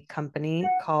a company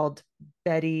called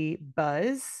Betty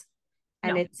Buzz,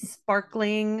 and it's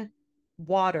sparkling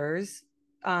waters,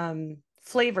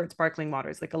 flavored sparkling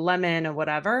waters, like a lemon or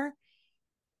whatever.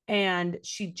 And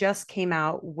she just came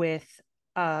out with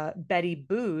Betty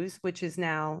Booze, which is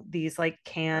now these like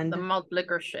canned, the malt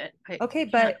liquor shit.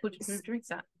 But who drinks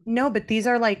that? No, but these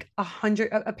are like 100.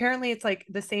 Apparently, it's like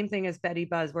the same thing as Betty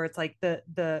Buzz, where it's like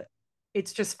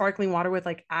it's just sparkling water with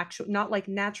like actual, not like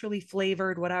naturally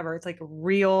flavored whatever. It's like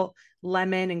real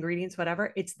lemon ingredients,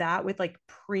 whatever. It's that with like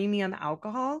premium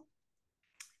alcohol.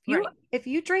 If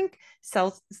you drink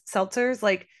seltzers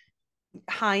like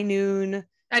High Noon,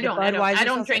 I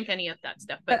don't drink any of that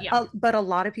stuff, but a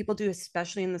lot of people do,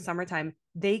 especially in the summertime.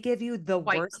 They give you the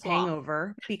worst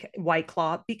hangover, White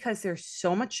Claw, because there's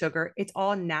so much sugar. It's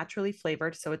all naturally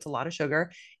flavored, so it's a lot of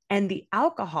sugar, and the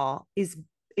alcohol is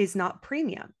not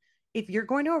premium. If you're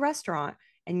going to a restaurant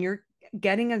and you're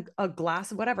getting a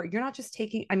glass of whatever, you're not just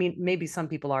taking, I mean, maybe some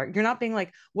people are, you're not being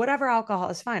like, whatever alcohol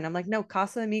is fine. I'm like, no,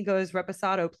 Casamigos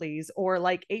Reposado, please. Or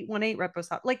like 818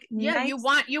 Reposado. Like, nice,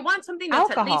 you want something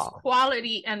that's alcohol, at least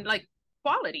quality, and like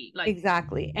quality. Like,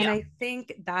 exactly. And I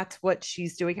think that's what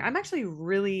she's doing. I'm actually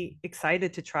really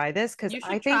excited to try this, because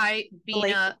I think try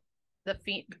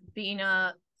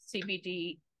Vina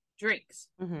CBD drinks,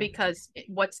 because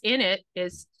what's in it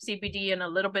is CBD and a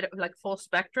little bit of like full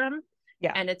spectrum.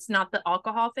 Yeah. And it's not the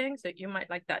alcohol thing, so you might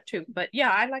like that too. But yeah,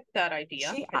 I like that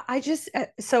idea.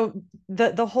 So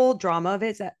the whole drama of it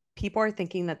is that people are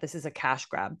thinking that this is a cash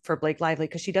grab for Blake Lively,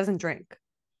 because she doesn't drink.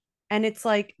 And it's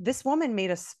like, this woman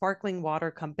made a sparkling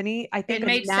water company. I think it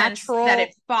makes sense that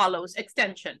it follows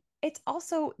extension. It's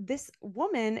also, this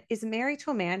woman is married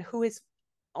to a man who is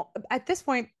at this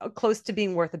point close to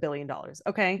being worth $1 billion.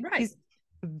 Okay. Right. He's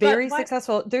very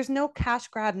successful. There's no cash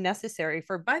grab necessary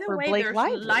for, by the way, Blake there's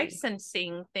Lively.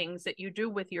 Licensing things that you do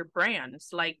with your brands,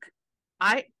 like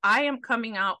I am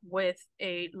coming out with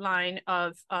a line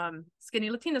of Skinny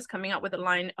Latinas coming out with a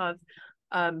line of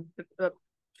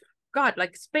God,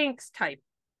 like Spanx type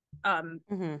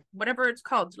whatever it's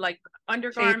called, like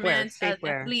undergarments,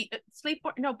 shapewear.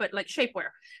 Sleepwear, no, but like shapewear,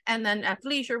 and then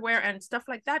athleisure wear and stuff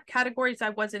like that, categories I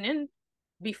wasn't in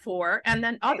before, and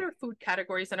then other food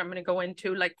categories that I'm going to go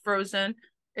into, like frozen.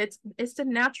 It's the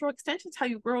natural extension. It's how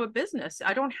you grow a business.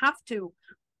 I don't have to.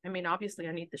 I mean, obviously,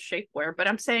 I need the shapewear, but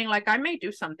I'm saying, like, I may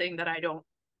do something that I don't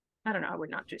know. I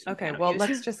would not do something. Okay, well,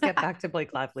 let's just get back to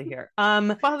Blake Lively here.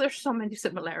 Well, there's so many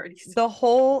similarities. The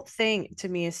whole thing to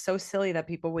me is so silly that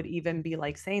people would even be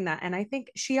like saying that. And I think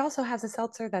she also has a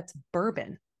seltzer that's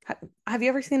bourbon. Have you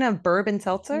ever seen a bourbon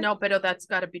seltzer? No, but that's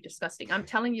got to be disgusting. I'm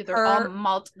telling you, they're all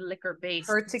malt liquor based.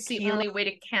 It's the only way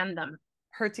to can them.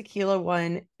 Her tequila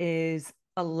one is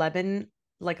a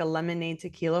lemonade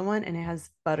tequila one, and it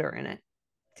has butter in it.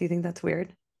 Do you think that's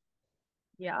weird?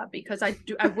 Yeah, because I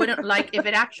wouldn't like, if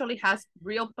it actually has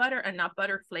real butter and not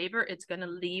butter flavor, it's going to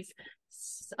leave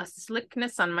a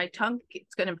slickness on my tongue.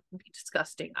 It's going to be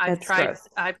disgusting. I've tried.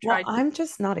 Well, I'm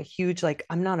just not a huge,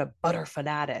 I'm not a butter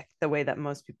fanatic the way that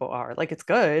most people are. Like, it's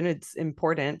good. It's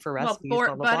important for recipes.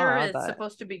 Well, butter is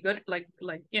supposed to be good. Like,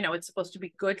 it's supposed to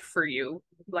be good for you.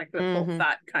 Like the full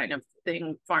fat kind of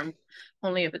thing. Farm,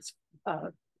 only if it's,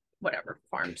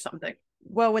 farm something.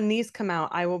 Well, when these come out,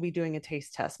 I will be doing a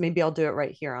taste test. Maybe I'll do it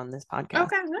right here on this podcast.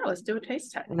 Okay, no, let's do a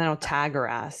taste test. And then I'll tag her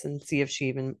ass and see if she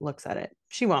even looks at it.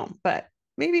 She won't, but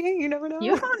maybe. You never know.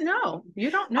 You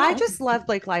don't know. I just love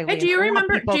Blake Lively. Hey, do you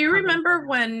remember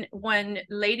when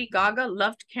Lady Gaga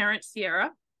loved Karen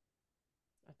Sierra?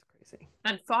 That's crazy.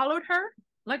 And followed her?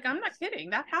 Like, I'm not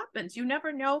kidding. That happens. You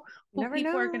never know who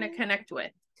people are going to connect with.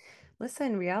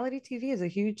 Listen, reality TV is a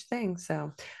huge thing.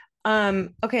 So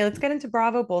okay, let's get into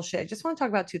Bravo bullshit. I just want to talk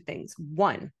about two things.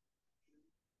 One,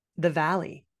 The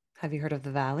Valley. Have you heard of The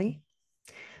Valley?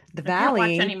 I can't watch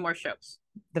any more shows.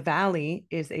 The Valley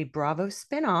is a Bravo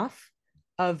spinoff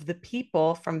of the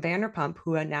people from Vanderpump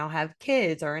who now have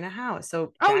kids or in a house.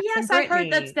 So yes, I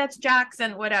heard that's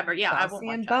Jackson, whatever. Yeah, I won't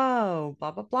watch that. Bo, blah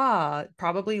blah blah.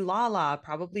 Probably Lala,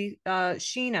 probably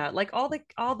Sheena. Like all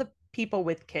the people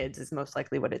with kids is most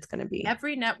likely what it's going to be.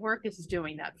 Every network is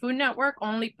doing that. Food Network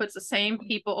only puts the same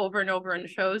people over and over in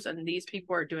shows, and these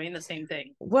people are doing the same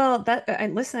thing. Well,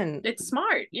 and listen, it's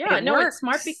smart. Yeah, it's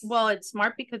smart. It's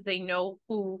smart because they know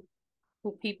who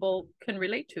people can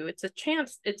relate to. It's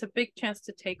a big chance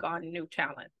to take on new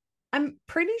talent. I'm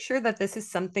pretty sure that this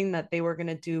is something that they were going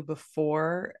to do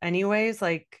before anyways,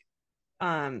 like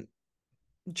during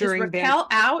Is Raquel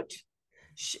out?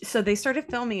 So they started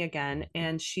filming again,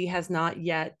 and she has not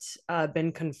yet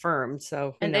been confirmed.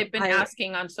 So they've been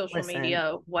asking on social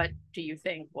media, what do you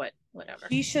think? Whatever.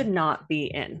 She should not be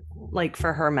in, like,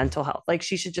 for her mental health. Like,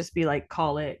 she should just be like,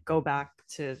 call it, go back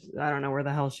to, I don't know where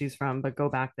the hell she's from, but go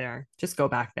back there. Just go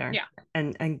back there. Yeah.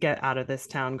 And get out of this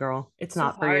town, girl. It's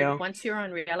not for you. Once you're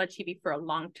on reality TV for a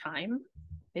long time,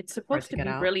 it's supposed to be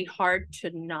really hard to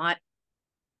not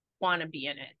want to be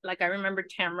in it. Like, I remember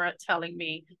Tamara telling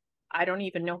me, I don't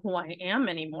even know who I am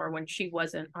anymore when she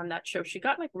wasn't on that show. She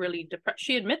got like really depressed.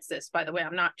 She admits this, by the way.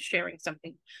 I'm not sharing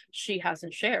something she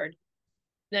hasn't shared.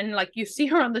 Then like you see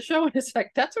her on the show and it's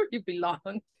like, that's where you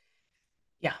belong.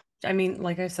 Yeah. I mean,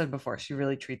 like I said before, she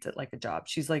really treats it like a job.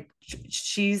 She's like,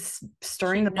 she's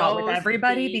stirring the pot with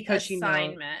everybody because she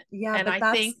knows. Yeah, and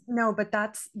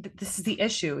this is the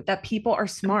issue, that people are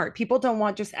smart. People don't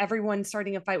want just everyone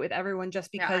starting a fight with everyone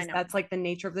just because that's like the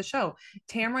nature of the show.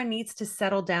 Tamara needs to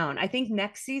settle down. I think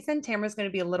next season, Tamara's going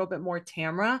to be a little bit more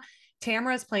Tamara.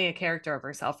 Tamara is playing a character of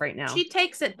herself right now. She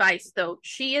takes advice, though.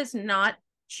 She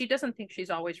doesn't think she's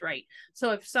always right.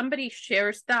 So if somebody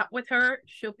shares that with her,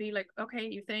 she'll be like, okay,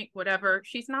 you think, whatever.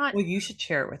 She's not. Well, you should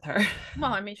share it with her.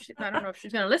 Well, I mean, I don't know if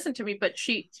she's going to listen to me, but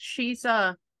she's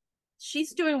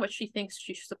doing what she thinks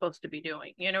she's supposed to be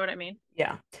doing. You know what I mean?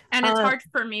 Yeah. And it's hard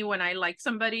for me when I like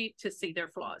somebody to see their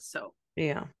flaws. So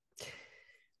yeah.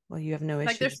 Well, you have no issues.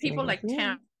 Like there's people like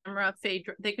Tamara,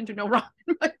 Phaedra, they can do no wrong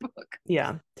in my book.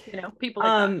 Yeah. You know, people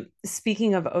like that.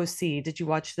 Speaking of OC, did you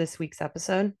watch this week's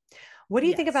episode? What do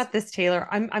you think about this Taylor?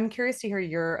 I'm curious to hear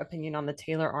your opinion on the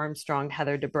Taylor Armstrong,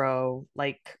 Heather Dubrow,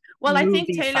 like. Well, I think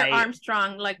Taylor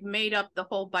Armstrong like made up the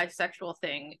whole bisexual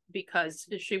thing because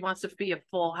she wants to be a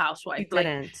full housewife. She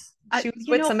didn't. She was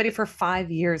with somebody for 5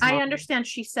 years. I understand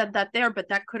she said that there, but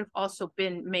that could have also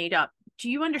been made up. Do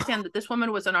you understand that this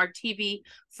woman was on our TV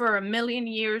for a million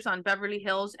years on Beverly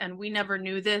Hills and we never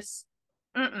knew this?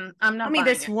 I'm not. I mean,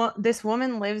 this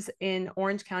woman lives in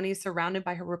Orange County, surrounded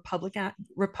by her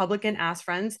Republican ass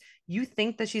friends. You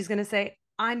think that she's going to say,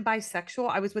 "I'm bisexual.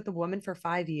 I was with a woman for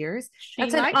 5 years"? She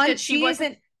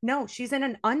No, she's in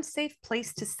an unsafe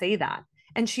place to say that.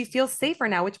 And she feels safer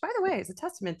now, which, by the way, is a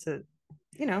testament to,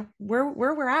 where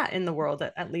we're at in the world,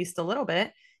 at least a little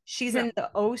bit. She's in the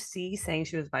OC saying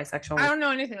she was bisexual. I don't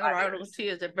know anything about OC.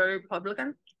 Is it very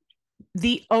Republican?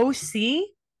 The OC?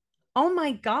 Oh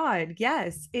my God.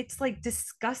 Yes. It's like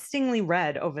disgustingly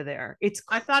red over there. It's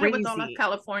crazy. I thought it was all of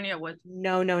California was.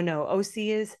 No. OC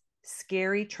is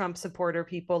scary Trump supporter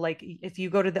people. Like if you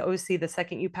go to the OC, the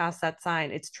second you pass that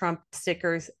sign, it's Trump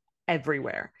stickers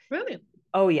everywhere. Really?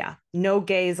 Oh yeah. No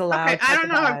gays allowed. Okay, I don't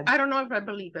know. I don't know if I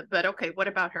believe it, but okay. What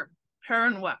about her? Her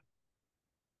and what?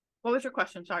 What was your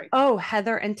question? Sorry. Oh,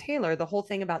 Heather and Taylor. The whole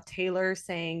thing about Taylor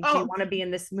saying, "Do you want to be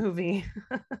in this movie?"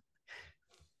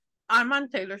 I'm on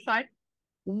Taylor's side.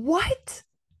 What?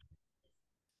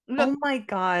 Look, oh my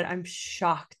God, I'm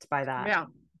shocked by that. Yeah.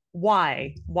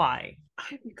 Why?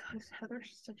 Because Heather's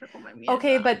such a come mierda.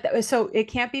 Okay, but so it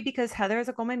can't be because Heather is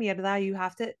a come mierda. You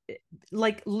have to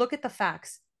look at the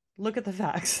facts. Look at the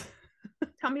facts.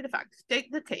 Tell me the facts.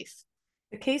 State the case.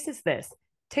 The case is this.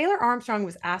 Taylor Armstrong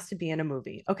was asked to be in a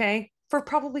movie, okay? For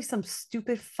probably some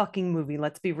stupid fucking movie,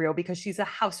 let's be real, because she's a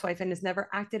housewife and has never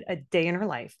acted a day in her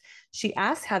life. She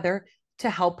asked Heather to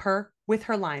help her with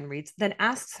her line reads, then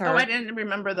asks her. Oh, I didn't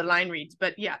remember the line reads,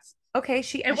 but yes. Okay,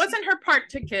 it wasn't her part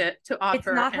to offer. It's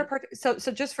not her part. So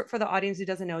just for the audience who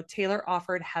doesn't know, Taylor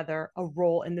offered Heather a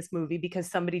role in this movie because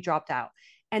somebody dropped out.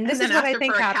 And this is what I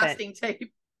think happened.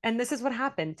 And this is what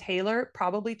happened. Taylor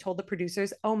probably told the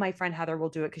producers, oh, my friend Heather will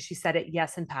do it because she said it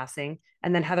yes in passing.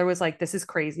 And then Heather was like, this is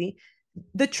crazy.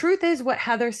 The truth is what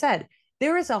Heather said.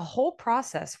 There is a whole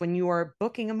process when you are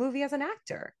booking a movie as an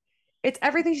actor. It's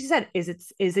everything she said. Is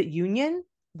it union?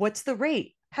 What's the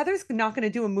rate? Heather's not going to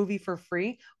do a movie for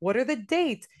free. What are the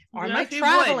dates? Am I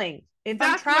traveling?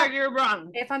 That's where you're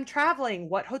wrong. If I'm traveling,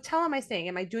 what hotel am I staying?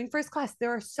 Am I doing first class?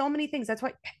 There are so many things. That's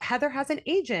why Heather has an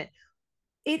agent.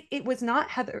 It was not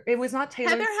Heather. It was not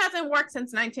Taylor. Heather hasn't worked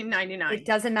since 1999. It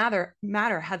doesn't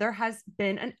matter. Heather has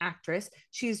been an actress.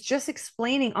 She's just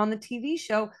explaining on the TV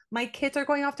show, my kids are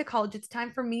going off to college. It's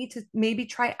time for me to maybe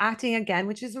try acting again,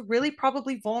 which is a really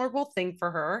probably vulnerable thing for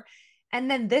her. And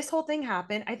then this whole thing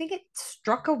happened. I think it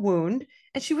struck a wound.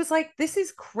 And she was like, this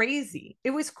is crazy. It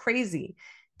was crazy.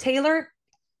 Taylor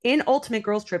in Ultimate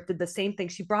Girls Trip did the same thing.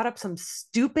 She brought up some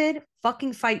stupid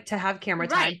fucking fight to have camera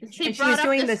time. Right. She brought up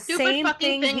doing the same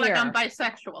thing here. Like I'm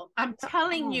bisexual. I'm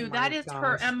telling you, that is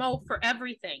her MO for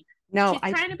everything. No,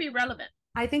 she's trying to be relevant.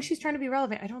 I think she's trying to be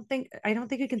relevant. I don't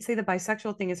think you can say the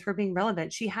bisexual thing is her being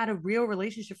relevant. She had a real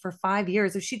relationship for 5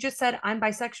 years. If she just said, I'm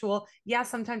bisexual, yeah,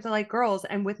 sometimes I like girls,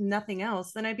 and with nothing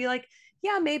else, then I'd be like,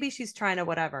 yeah, maybe she's trying to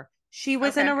whatever. She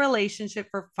was in a relationship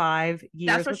for 5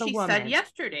 years with a woman. That's what she said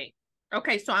yesterday.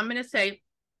 Okay, so I'm going to say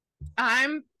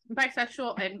I'm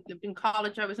bisexual, and in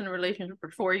college I was in a relationship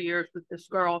for 4 years with this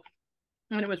girl,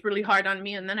 and it was really hard on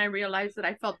me. And then I realized that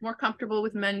I felt more comfortable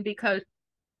with men because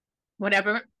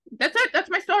whatever. That's it. That's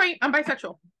my story. I'm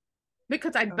bisexual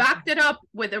because I backed it up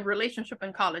with a relationship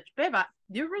in college. Beba,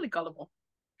 you're really gullible.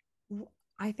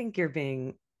 I think you're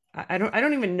being. I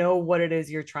don't even know what it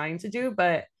is you're trying to do,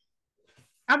 but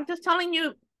I'm just telling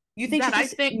you. You think she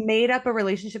just made up a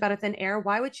relationship out of thin air?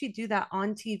 Why would she do that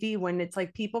on TV when it's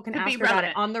like people can ask her about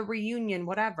it on the reunion,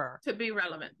 whatever? To be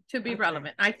relevant.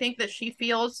 I think that she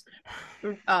feels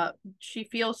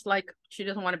like she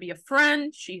doesn't want to be a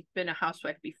friend. She's been a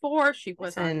housewife before. She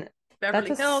was on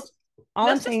Beverly Hills.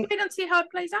 Let's just wait and see how it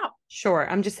plays out. Sure.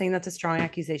 I'm just saying that's a strong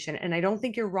accusation. And I don't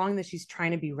think you're wrong that she's trying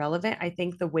to be relevant. I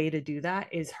think the way to do that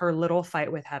is her little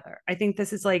fight with Heather. I think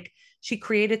this is like she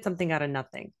created something out of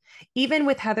nothing. Even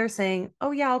with Heather saying, oh,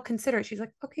 yeah, I'll consider it. She's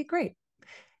like, OK, great.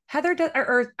 Heather does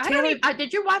or Taylor.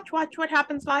 Did you watch What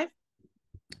Happens Live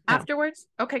afterwards?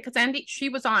 OK, because she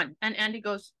was on and Andy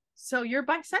goes, so you're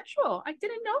bisexual. I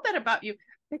didn't know that about you.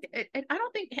 I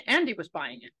don't think Andy was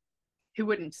buying it. He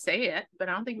wouldn't say it, but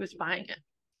I don't think he was buying it.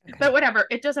 Okay. But whatever,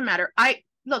 it doesn't matter.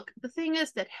 Look, the thing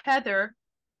is that Heather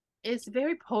is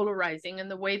very polarizing in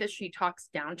the way that she talks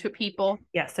down to people.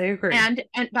 Yes, I agree. And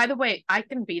by the way, I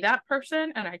can be that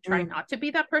person, and I try not to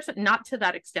be that person, not to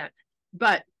that extent.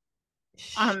 But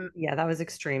yeah, that was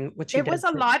extreme. It was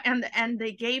a lot, and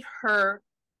they gave her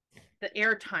the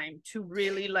airtime to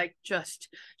really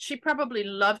she probably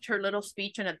loved her little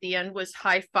speech, and at the end was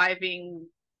high-fiving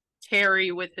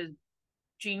Terry with his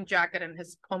jean jacket and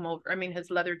his comb over. I mean, his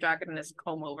leather jacket and his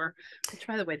comb over. Which,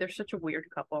 by the way, they're such a weird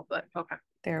couple. But okay,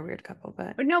 they're a weird couple.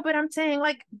 But no, but I'm saying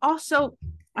like also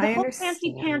the I whole understand.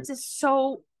 fancy pants is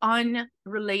so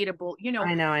unrelatable. You know,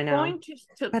 I know. going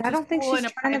But I don't think she's in a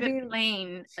trying to private be.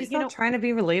 plane. She's not trying to be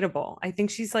relatable. I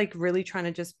think she's like really trying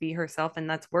to just be herself, and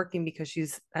that's working because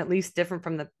she's at least different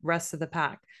from the rest of the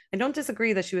pack. I don't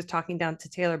disagree that she was talking down to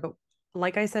Taylor, but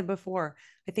like I said before,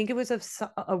 I think it was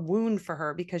a wound for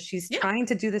her because she's trying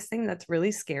to do this thing that's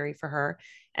really scary for her.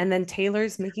 And then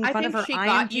Taylor's making fun of her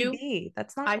IMDb.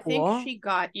 That's not cool. I think she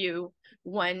got you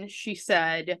when she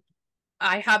said,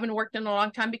 I haven't worked in a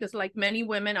long time because like many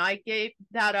women, I gave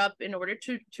that up in order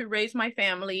to raise my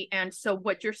family. And so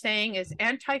what you're saying is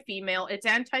anti-female, it's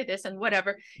anti this and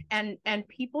whatever. And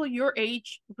people your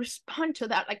age respond to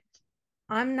that. Like,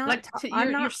 I'm not. Like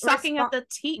you're sucking at the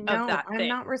teat of that thing. I'm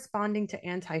not responding to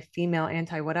anti-female,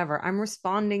 anti-whatever. I'm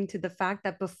responding to the fact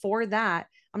that before that,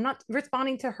 I'm not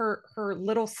responding to her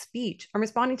little speech. I'm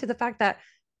responding to the fact that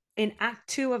in Act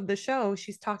 2 of the show,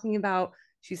 she's talking about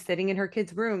she's sitting in her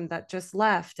kid's room that just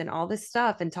left and all this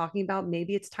stuff and talking about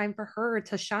maybe it's time for her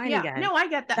to shine again. No, I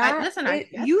get that. Listen, I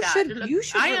get you that. should. You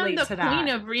should. I am the queen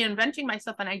that. of reinventing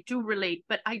myself, and I do relate,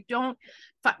 but I don't.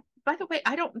 By the way,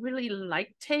 I don't really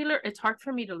like Taylor. It's hard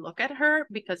for me to look at her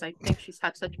because I think she's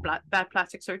had such bad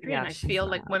plastic surgery. And I feel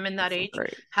like women that age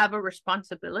have a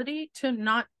responsibility to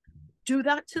not do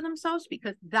that to themselves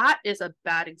because that is a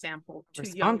bad example to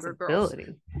younger girls.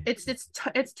 It's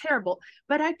terrible.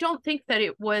 But I don't think that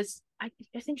it was, I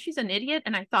think she's an idiot.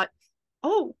 And I thought,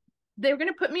 oh, they're going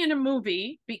to put me in a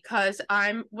movie because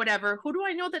I'm whatever. Who do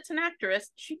I know that's an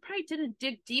actress? She probably didn't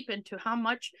dig deep into how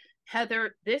much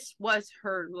Heather, this was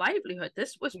her livelihood.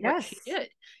 This was what she did.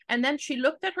 And then she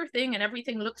looked at her thing and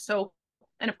everything looked so,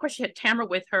 and of course she had Tamara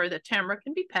with her. That Tamara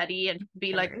can be petty and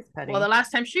be well, the last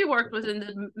time she worked was in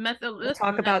the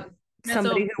talk about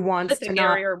somebody who wants to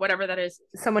area or whatever that is.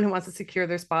 Someone who wants to secure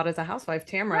their spot as a housewife.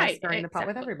 Tamara is stirring the pot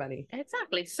with everybody.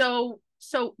 Exactly. So,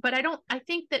 but I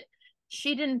think that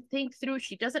she didn't think through.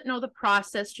 She doesn't know the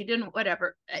process. She didn't,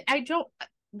 whatever.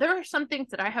 There are some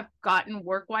things that I have gotten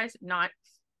work-wise, not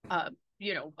a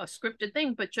scripted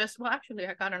thing, but just, well, actually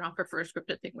I got an offer for a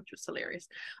scripted thing, which was hilarious.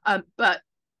 But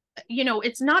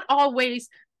it's not always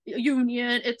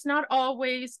union. It's not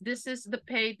always, this is the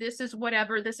pay, this is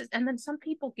whatever, this is, and then some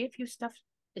people give you stuff.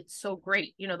 It's so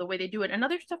great, the way they do it. And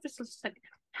other stuff is just like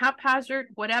haphazard,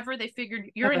 whatever. They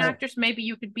figured you're an actress, maybe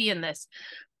you could be in this.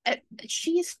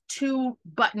 She's too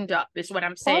buttoned up is what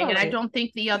I'm saying. And I don't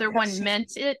think the other one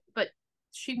meant it, but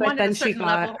she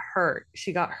got hurt.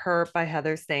 She got hurt by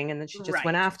Heather's thing, and then she just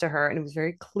went after her, and it was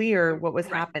very clear what was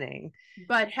happening.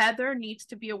 But Heather needs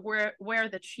to be aware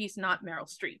that she's not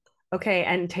Meryl Streep. Okay,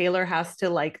 and Taylor has to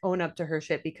like own up to her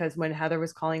shit because when Heather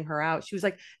was calling her out, she was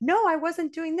like, "No, I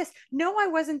wasn't doing this. No, I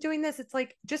wasn't doing this." It's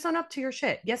like, just own up to your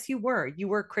shit. Yes, you were. You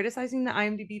were criticizing the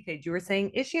IMDb page. You were saying,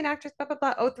 "Is she an actress? Blah blah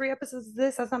blah. Oh, 3 episodes of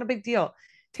this. That's not a big deal."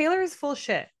 Taylor is full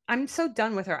shit. I'm so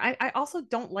done with her. I also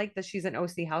don't like that she's an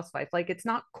OC housewife. Like, it's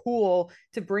not cool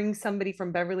to bring somebody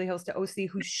from Beverly Hills to OC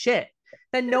who's shit.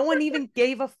 That no one even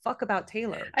gave a fuck about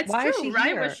Taylor. Why is she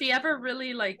here? Was she ever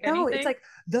really like anything? No, it's like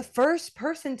the first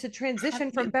person to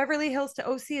transition from Beverly Hills to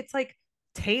OC. It's like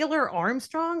Taylor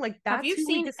Armstrong. Like, that's who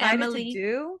we decided to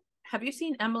do. Have you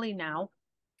seen Emily now?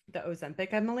 The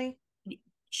Ozempic Emily?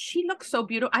 She looks so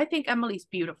beautiful. I think Emily's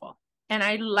beautiful. And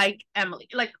I like Emily.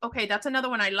 Like, okay, that's another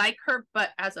one. I like her, but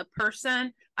as a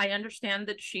person, I understand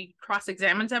that she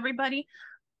cross-examines everybody.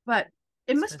 But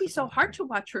it must be so hard to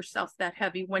watch herself that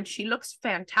heavy when she looks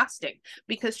fantastic,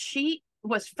 because she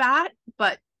was fat,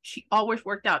 but she always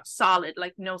worked out solid,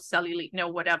 like no cellulite, no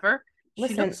whatever.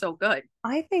 She looks so good.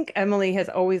 I think Emily has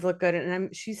always looked good,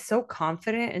 and she's so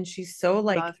confident, and she's so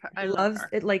like loves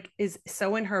it, like is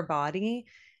so in her body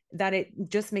that it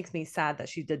just makes me sad that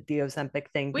she did the Ozempic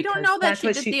thing. We don't know that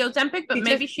she did the Ozempic, but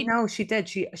maybe she. No, she did.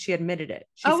 She admitted it.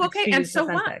 Okay. And so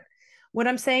what? What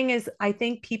I'm saying is, I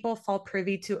think people fall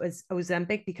privy to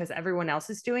Ozempic because everyone else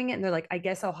is doing it, and they're like, I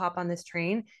guess I'll hop on this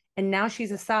train. And now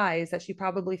she's a size that she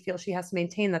probably feels she has to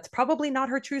maintain. That's probably not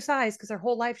her true size, because her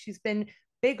whole life she's been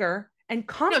bigger and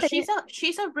confident. No,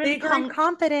 she's a really bigger and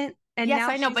confident. And yes,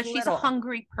 now I know, but she's a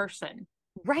hungry person.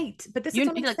 Right. But this is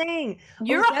what I'm saying.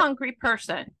 You're a hungry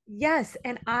person. Yes.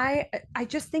 And I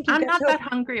just think I'm not that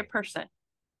hungry a person.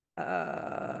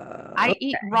 I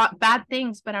eat bad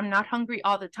things, but I'm not hungry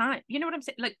all the time. You know what I'm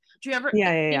saying? Like, do you ever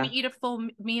eat a full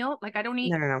meal? Like, I don't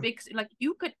eat big, like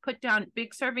you could put down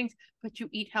big servings, but you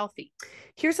eat healthy.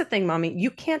 Here's the thing, mommy.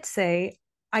 You can't say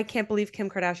I can't believe Kim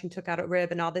Kardashian took out a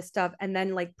rib and all this stuff, and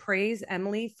then like praise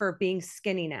Emily for being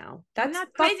skinny now. I'm That's not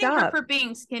fucked praising her up. for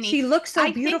being skinny. She looks so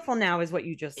I beautiful think, now, is what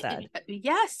you just said.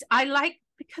 yes, I like,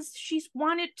 because she's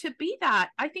wanted to be that.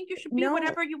 I think you should be No.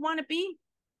 whatever you want to be.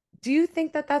 Do you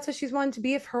think that that's what she's wanted to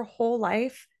be if her whole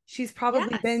life? She's probably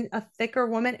Yes. been a thicker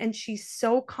woman, and she's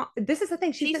so this is the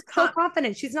thing, she's been so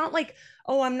confident. She's not like,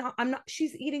 oh, I'm not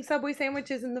she's eating Subway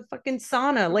sandwiches in the fucking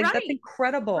sauna. Like, that's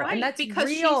incredible. And that's because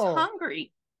real. she's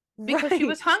hungry. Because she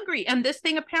was hungry, and this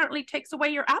thing apparently takes away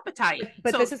your appetite.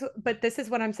 But this is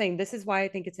what I'm saying. This is why I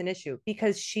think it's an issue,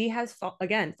 because she has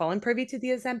again fallen privy to the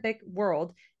Ozempic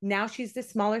world. Now she's the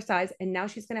smaller size, and now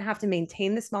she's going to have to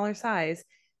maintain the smaller size.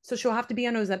 So she'll have to be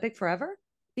on Ozempic forever,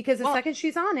 because the second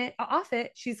she's off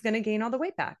it, she's going to gain all the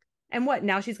weight back. And what,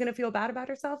 now she's going to feel bad about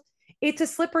herself? It's a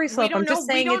slippery slope. I'm just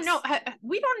saying,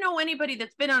 we don't know anybody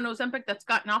that's been on Ozempic that's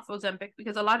gotten off Ozempic,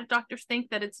 because a lot of doctors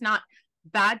think that it's not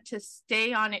bad to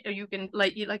stay on it, or you can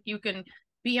you can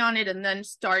be on it and then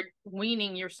start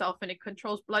weaning yourself, and it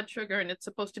controls blood sugar, and it's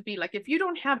supposed to be like, if you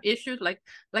don't have issues like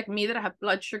me, that I have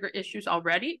blood sugar issues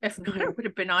already, if not, I would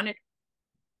have been on it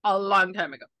a long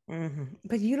time ago.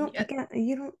 But you don't, again,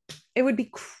 you don't, it would be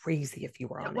crazy if you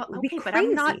were on it. Okay, but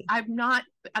I'm not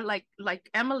like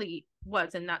Emily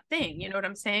was in that thing, you know what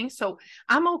I'm saying? So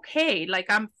I'm okay, like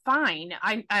I'm fine.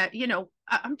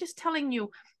 I'm just telling you,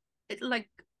 like,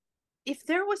 if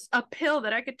there was a pill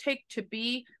that I could take to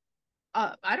be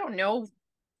I don't know,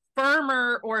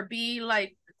 firmer, or be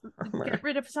like get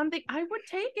rid of something, I would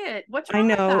take it. What's wrong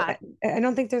with that? I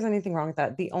don't think there's anything wrong with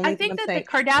that. The only thing that the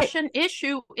Kardashian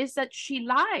issue is that she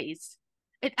lies.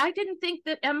 I didn't think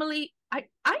that Emily, I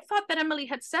thought that Emily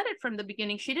had said it from the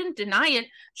beginning. She didn't deny it.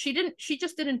 She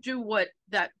just didn't do what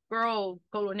that girl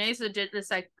Bolognese did.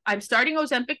 It's like, I'm starting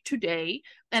Ozempic today,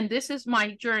 and this is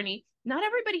my journey. Not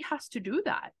everybody has to do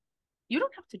that. You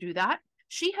don't have to do that.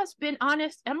 She has been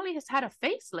honest. Emily has had a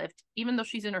facelift, even though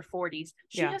she's in her 40s.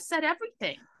 She has said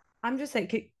everything. I'm just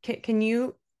saying, can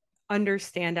you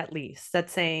understand at least that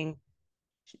saying,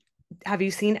 have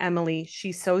you seen Emily?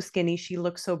 She's so skinny. She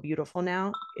looks so beautiful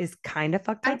now, is kind of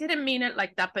fucked up. I didn't mean it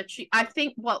like that, but I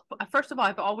think, well, first of all,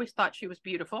 I've always thought she was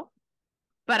beautiful,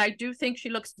 but I do think she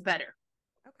looks better.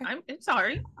 Okay. I'm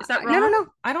sorry. Is that wrong? No.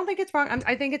 I don't think it's wrong.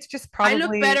 I think it's just probably. I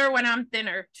look better when I'm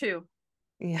thinner too.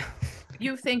 Yeah.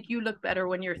 You think you look better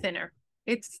when you're thinner.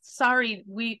 I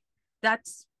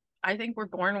think we're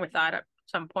born with that at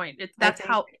some point. I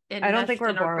don't think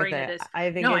we're born with it.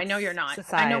 I know you're not.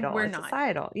 Societal. I know we're not.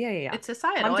 Societal. Yeah. It's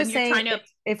societal. I'm just saying,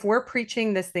 if we're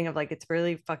preaching this thing of like, it's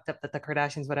really fucked up that the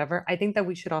Kardashians, whatever, I think that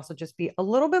we should also just be a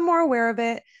little bit more aware of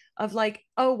it, of like,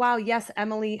 oh wow, yes,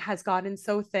 Emily has gotten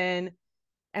so thin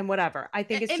and whatever. I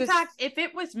think it's in fact, if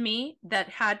it was me that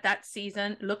had that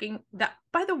season looking that,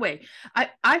 by the way,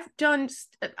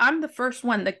 I'm the first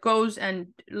one that goes, and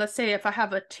let's say if I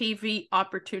have a TV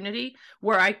opportunity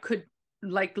where I could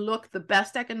like look the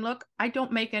best I can look, I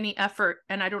don't make any effort,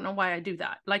 and I don't know why I do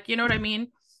that. Like, you know what I mean?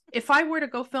 If I were to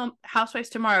go film Housewives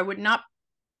tomorrow, I would not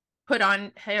put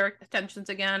on hair extensions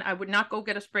again. I would not go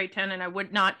get a spray tan, and I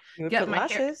would not get my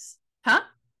lashes. Huh?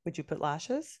 Would you put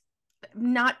lashes?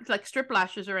 Not like strip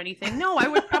lashes or anything. No, I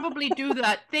would probably do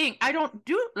that thing. I don't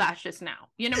do lashes now.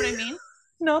 You know what I mean?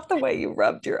 Not the way you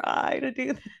rubbed your eye to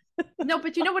do that. No,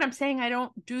 but you know what I'm saying? I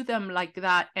don't do them like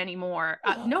that anymore.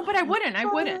 No, but I wouldn't.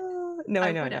 No,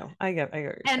 I know. I get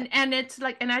and it's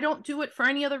like, and I don't do it for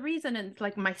any other reason. And it's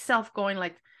like myself going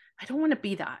like, I don't want to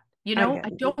be that. You know, I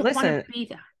don't want to be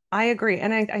that. I agree.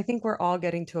 And I think we're all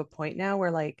getting to a point now where,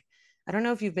 like, I don't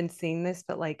know if you've been seeing this,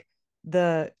 but like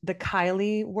the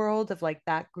Kylie world of like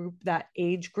that group, that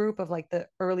age group of like the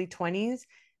early 20s,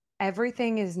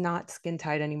 everything is not skin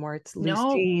tight anymore. It's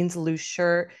loose jeans, loose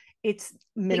shirt. It's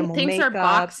minimal things makeup.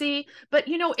 Are boxy, but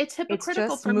you know, it's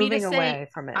hypocritical for me to say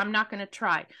from it. I'm not going to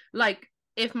try. Like,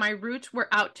 if my roots were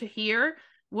out to here,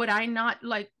 would I not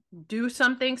like do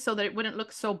something so that it wouldn't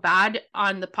look so bad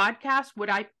on the podcast?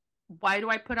 Why do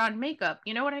I put on makeup?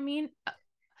 You know what I mean?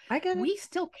 I get it. We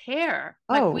still care.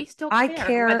 I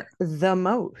care the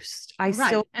most.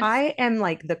 I am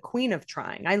like the queen of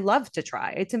trying. I love to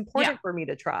try. It's important for me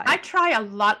to try. I try a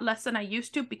lot less than I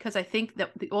used to, because I think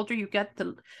that the older you get,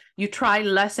 you try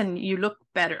less and you look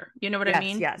better. You know what I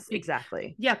mean? Yes,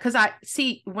 exactly. Yeah, because I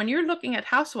see when you're looking at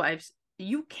Housewives,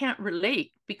 you can't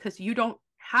relate because you don't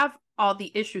have all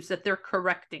the issues that they're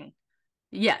correcting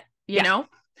yet. You know,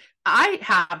 I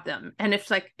have them, and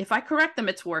it's like if I correct them,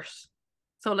 it's worse.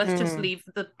 So let's just leave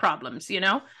the problems, you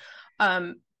know?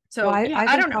 So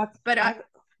I don't know, but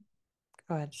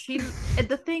go ahead.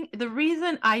 The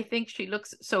reason I think she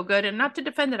looks so good, and not to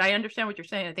defend it, I understand what you're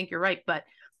saying. I think you're right, but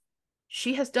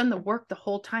she has done the work the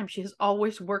whole time. She has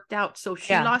always worked out. So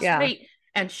she lost weight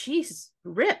and she's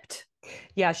ripped.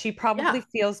 Yeah, she probably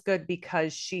feels good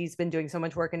because she's been doing so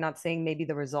much work and not seeing maybe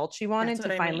the results she wanted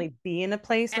to finally be in a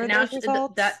place where those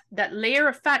results. That layer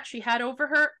of fat she had over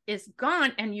her is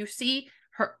gone, and you see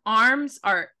her arms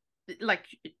are like,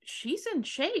 she's in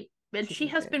shape, and she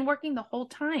has been working the whole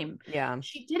time. Yeah,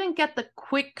 she didn't get the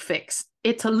quick fix.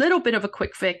 It's a little bit of a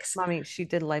quick fix. Mommy, she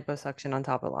did liposuction on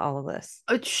top of all of this.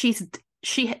 She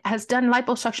has done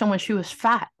liposuction when she was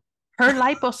fat. Her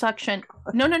liposuction,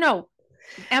 no.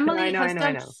 Emily has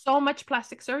done so much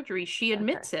plastic surgery. She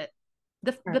admits it.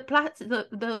 The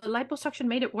liposuction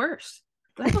made it worse.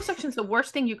 Liposuction is the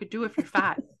worst thing you could do if you're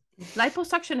fat.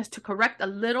 Liposuction is to correct a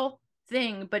little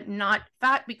thing, but not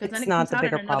fat, because then it comes out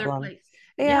in another place.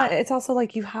 Yeah, it's also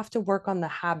like you have to work on the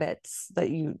habits that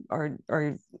you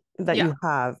you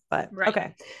have. But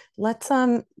okay, let's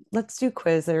do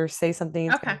quiz or say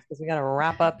something. Okay, because we got to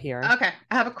wrap up here. Okay,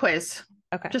 I have a quiz.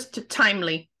 Okay, just to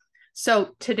timely.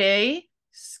 So today,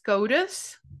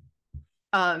 SCOTUS,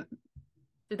 there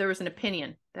was an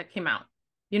opinion that came out.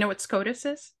 You know what SCOTUS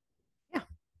is? Yeah.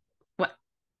 What?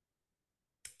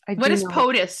 What is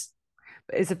POTUS?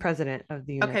 Is the president of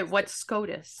the United States. What's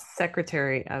SCOTUS?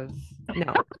 Secretary of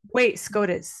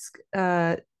SCOTUS.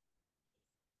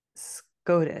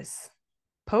 SCOTUS.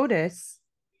 POTUS.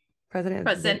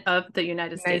 President of the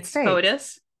United States.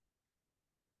 SCOTUS.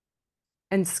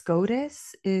 And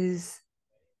SCOTUS is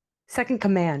second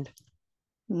command.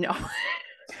 No.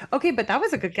 Okay, but that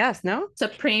was a good guess, no?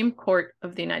 Supreme Court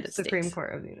of the United States. Supreme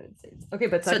Court of the United States. Okay,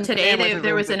 but so today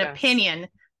there was an opinion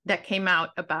that came out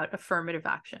about affirmative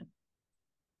action.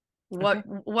 What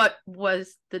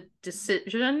was the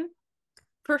decision?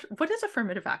 First, what is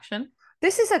affirmative action?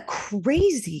 This is a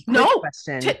crazy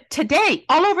question. Today,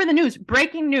 all over the news,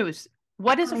 breaking news.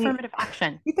 What is affirmative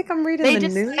action? You think I'm reading the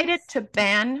news? They decided to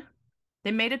ban.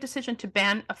 They made a decision to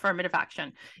ban affirmative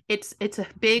action. It's a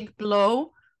big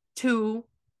blow to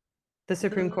the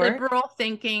Supreme Court, liberal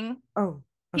thinking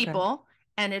people,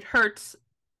 and it hurts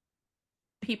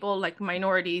people like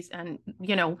minorities. And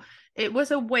it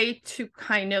was a way to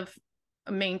kind of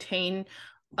maintain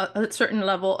a certain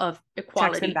level of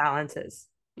equality. Checks and balances.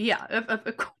 Yeah,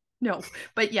 no,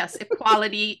 but yes,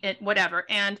 equality and whatever.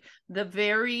 And the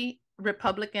very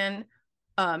Republican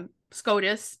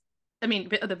SCOTUS,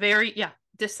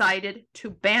 decided to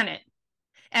ban it.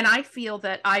 And I feel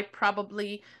that I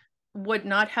probably would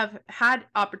not have had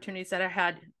opportunities that I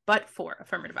had but for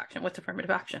affirmative action. What's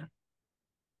affirmative action?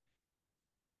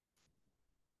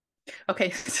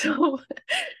 Okay, so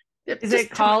is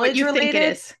it college related? Think it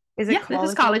is. Is it this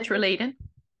is college related?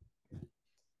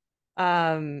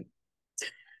 That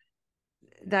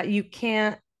you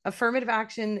can't affirmative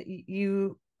action.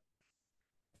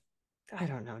 I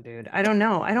don't know, dude. I don't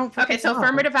know. I don't. Okay, so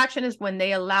affirmative action is when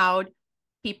they allowed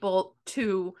people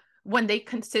when they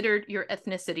considered your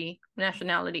ethnicity,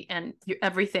 nationality, and your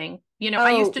everything.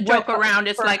 I used to joke around.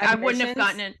 It's like admissions? I wouldn't have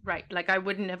gotten in, right? Like I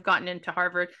wouldn't have gotten into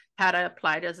Harvard had I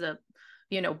applied as a,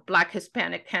 Black,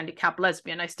 Hispanic, handicapped,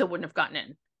 lesbian. I still wouldn't have gotten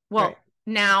in. Well,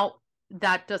 now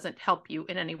that doesn't help you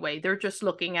in any way. They're just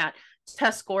looking at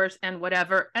test scores and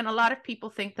whatever. And a lot of people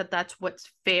think that that's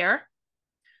what's fair.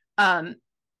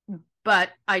 But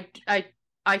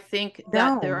I think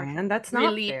that that's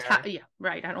really not fair. Yeah,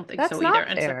 right. I don't think that's so not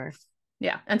either.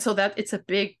 Fair. And so that it's a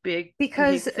big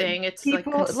because thing. It's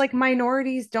people like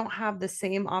minorities don't have the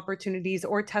same opportunities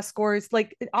or test scores,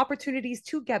 like opportunities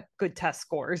to get good test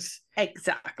scores.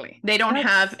 Exactly. They don't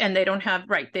have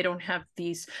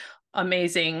these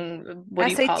amazing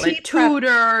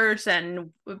tutors and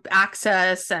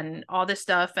access and all this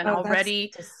stuff, and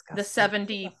already the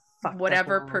 70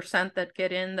 whatever percent that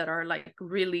get in that are like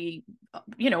really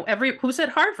who's at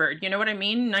Harvard, you know what I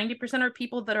mean, 90% are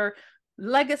people that are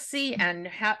legacy and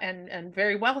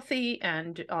very wealthy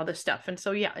and all this stuff. And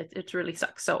so it really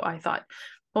sucks. So I thought,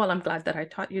 well, I'm glad that I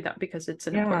taught you that, because it's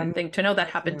an important thing to know that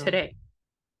happened today.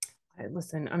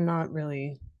 Listen, I'm not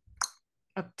really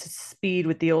up to speed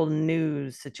with the old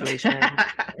news situation.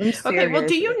 Okay, well,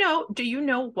 do you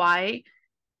know why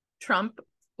Trump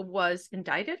was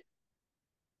indicted?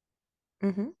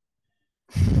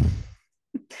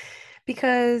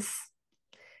 Because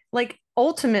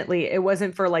ultimately it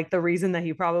wasn't for the reason that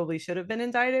he probably should have been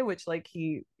indicted, which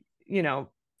he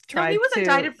tried. He was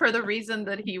indicted for the reason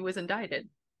that he was indicted.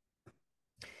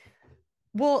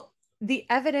 Well, the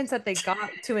evidence that they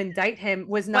got to indict him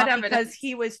was not because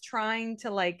he was trying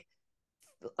to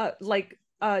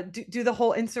do the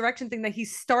whole insurrection thing, that he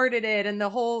started it and the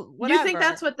whole whatever. You think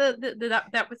that's what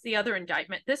that was the other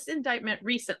indictment? This indictment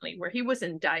recently where he was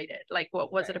indicted,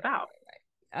 what was it about?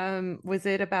 Was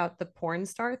it about the porn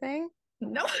star thing?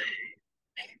 No.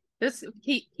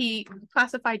 He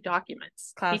classified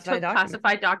documents.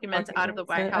 Classified documents out of the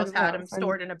White House, had them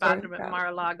stored in a bathroom at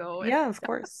Mar-a-Lago. Yeah, of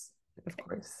course. Of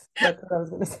course. That's what I was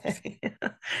gonna say.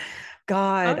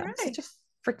 God, I'm such a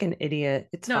freaking idiot.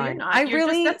 It's fine.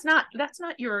 You're not. That's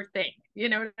not your thing. You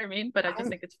know what I mean? But I just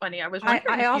think it's funny. I was wondering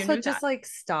I if also you knew just that. like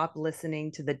stopped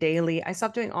listening to the Daily. I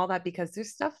stopped doing all that because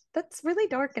there's stuff that's really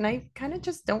dark and I kind of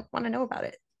just don't want to know about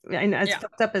it. And as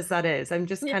fucked up as that is, I'm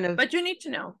just kind of. But you need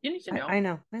to know. You need to know. I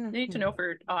know. You need to know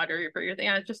for Odd or for your thing.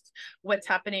 Just what's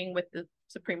happening with the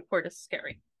Supreme Court is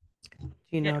scary. Do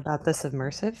you know about the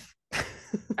submersive?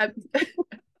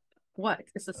 What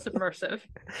is a submersive?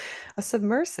 A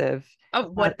submersive. Oh,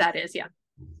 what that is, yeah.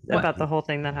 About the whole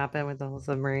thing that happened with the whole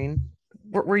submarine.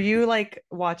 Were you like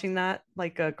watching that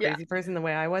like a crazy person the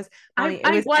way I was? Bonnie,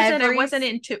 I wasn't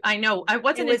into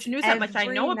news that much. I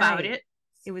know about it.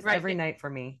 It was every night for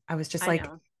me. I was just like,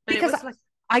 because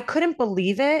I couldn't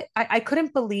believe it. I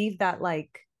couldn't believe that,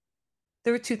 like,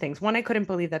 there were two things. One, I couldn't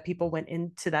believe that people went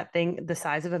into that thing the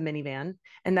size of a minivan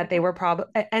and that they were probably,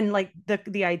 and like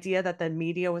the idea that the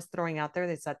media was throwing out there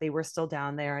is that they were still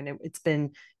down there and it's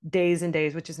been days and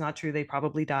days, which is not true. They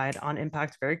probably died on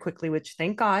impact very quickly, which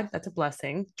thank God, that's a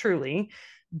blessing, truly.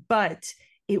 But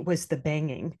it was the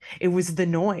banging. It was the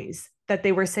noise that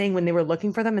they were saying when they were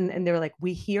looking for them. And they were like,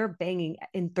 we hear banging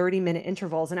in 30-minute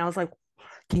intervals. And I was like,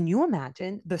 can you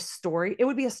imagine the story? It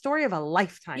would be a story of a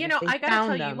lifetime. You know, I gotta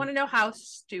tell you, you want to know how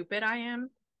stupid I am?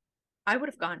 I would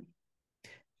have gone.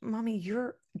 Mommy,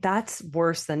 that's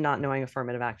worse than not knowing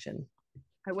affirmative action.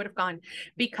 I would have gone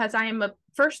because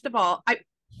first of all,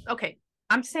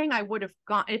 I'm saying I would have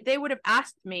gone. If they would have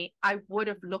asked me, I would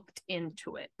have looked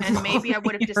into it. And maybe I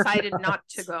would have decided not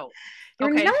to go.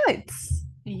 You're nuts.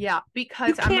 Yeah,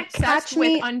 because I'm obsessed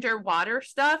with underwater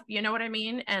stuff. You know what I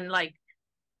mean? And like,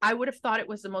 I would have thought it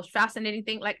was the most fascinating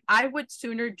thing. Like, I would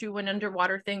sooner do an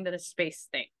underwater thing than a space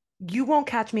thing. You won't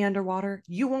catch me underwater.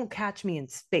 You won't catch me in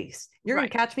space. You're going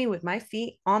to catch me with my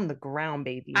feet on the ground,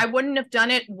 baby. I wouldn't have done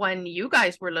it when you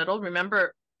guys were little.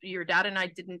 Remember, your dad and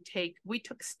I we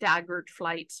took staggered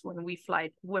flights when we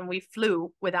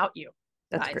flew without you.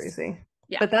 That's crazy.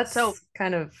 Yeah. But that's so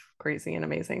kind of crazy and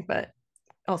amazing, but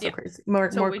also crazy. More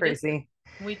crazy.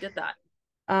 We did that.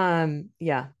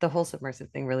 Yeah, the whole submersive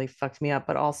thing really fucked me up,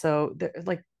 but also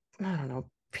like, I don't know,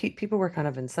 people were kind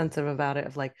of insensitive about it,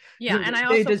 of like, and I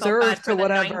also felt bad for the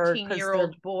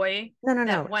 19-year-old boy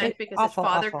that went because his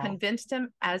father convinced him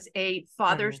as a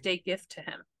Father's Day gift to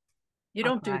him. You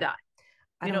don't do that.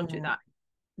 You don't do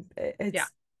that.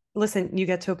 Listen, you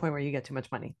get to a point where you get too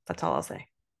much money. That's all I'll say.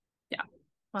 Yeah.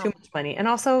 Too much money. And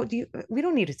also, we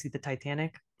don't need to see the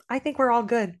Titanic. I think we're all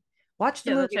good. Watch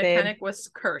the movie, the Titanic was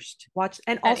cursed.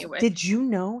 Also, did you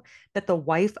know that the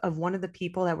wife of one of the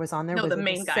people that was on there the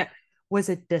main guy was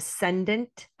a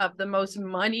descendant of the most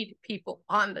moneyed people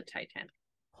on the Titanic?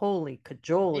 Holy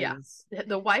cajoles. Yeah.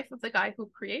 The wife of the guy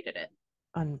who created it.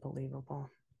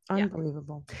 Unbelievable.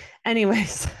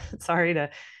 Anyways, sorry to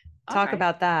talk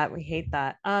about that. We hate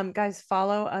that. Guys,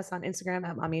 follow us on Instagram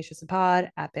at Mommy Issues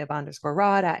Pod, at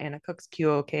Babe_Rod, at Anna Cooks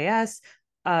QOKS.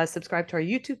 Subscribe to our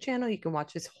YouTube channel. You can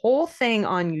watch this whole thing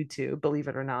on YouTube, believe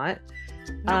it or not.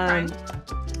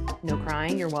 No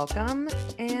crying. You're welcome.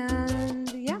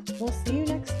 And yeah, we'll see you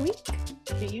next week.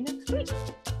 See you next week.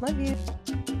 Love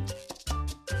you.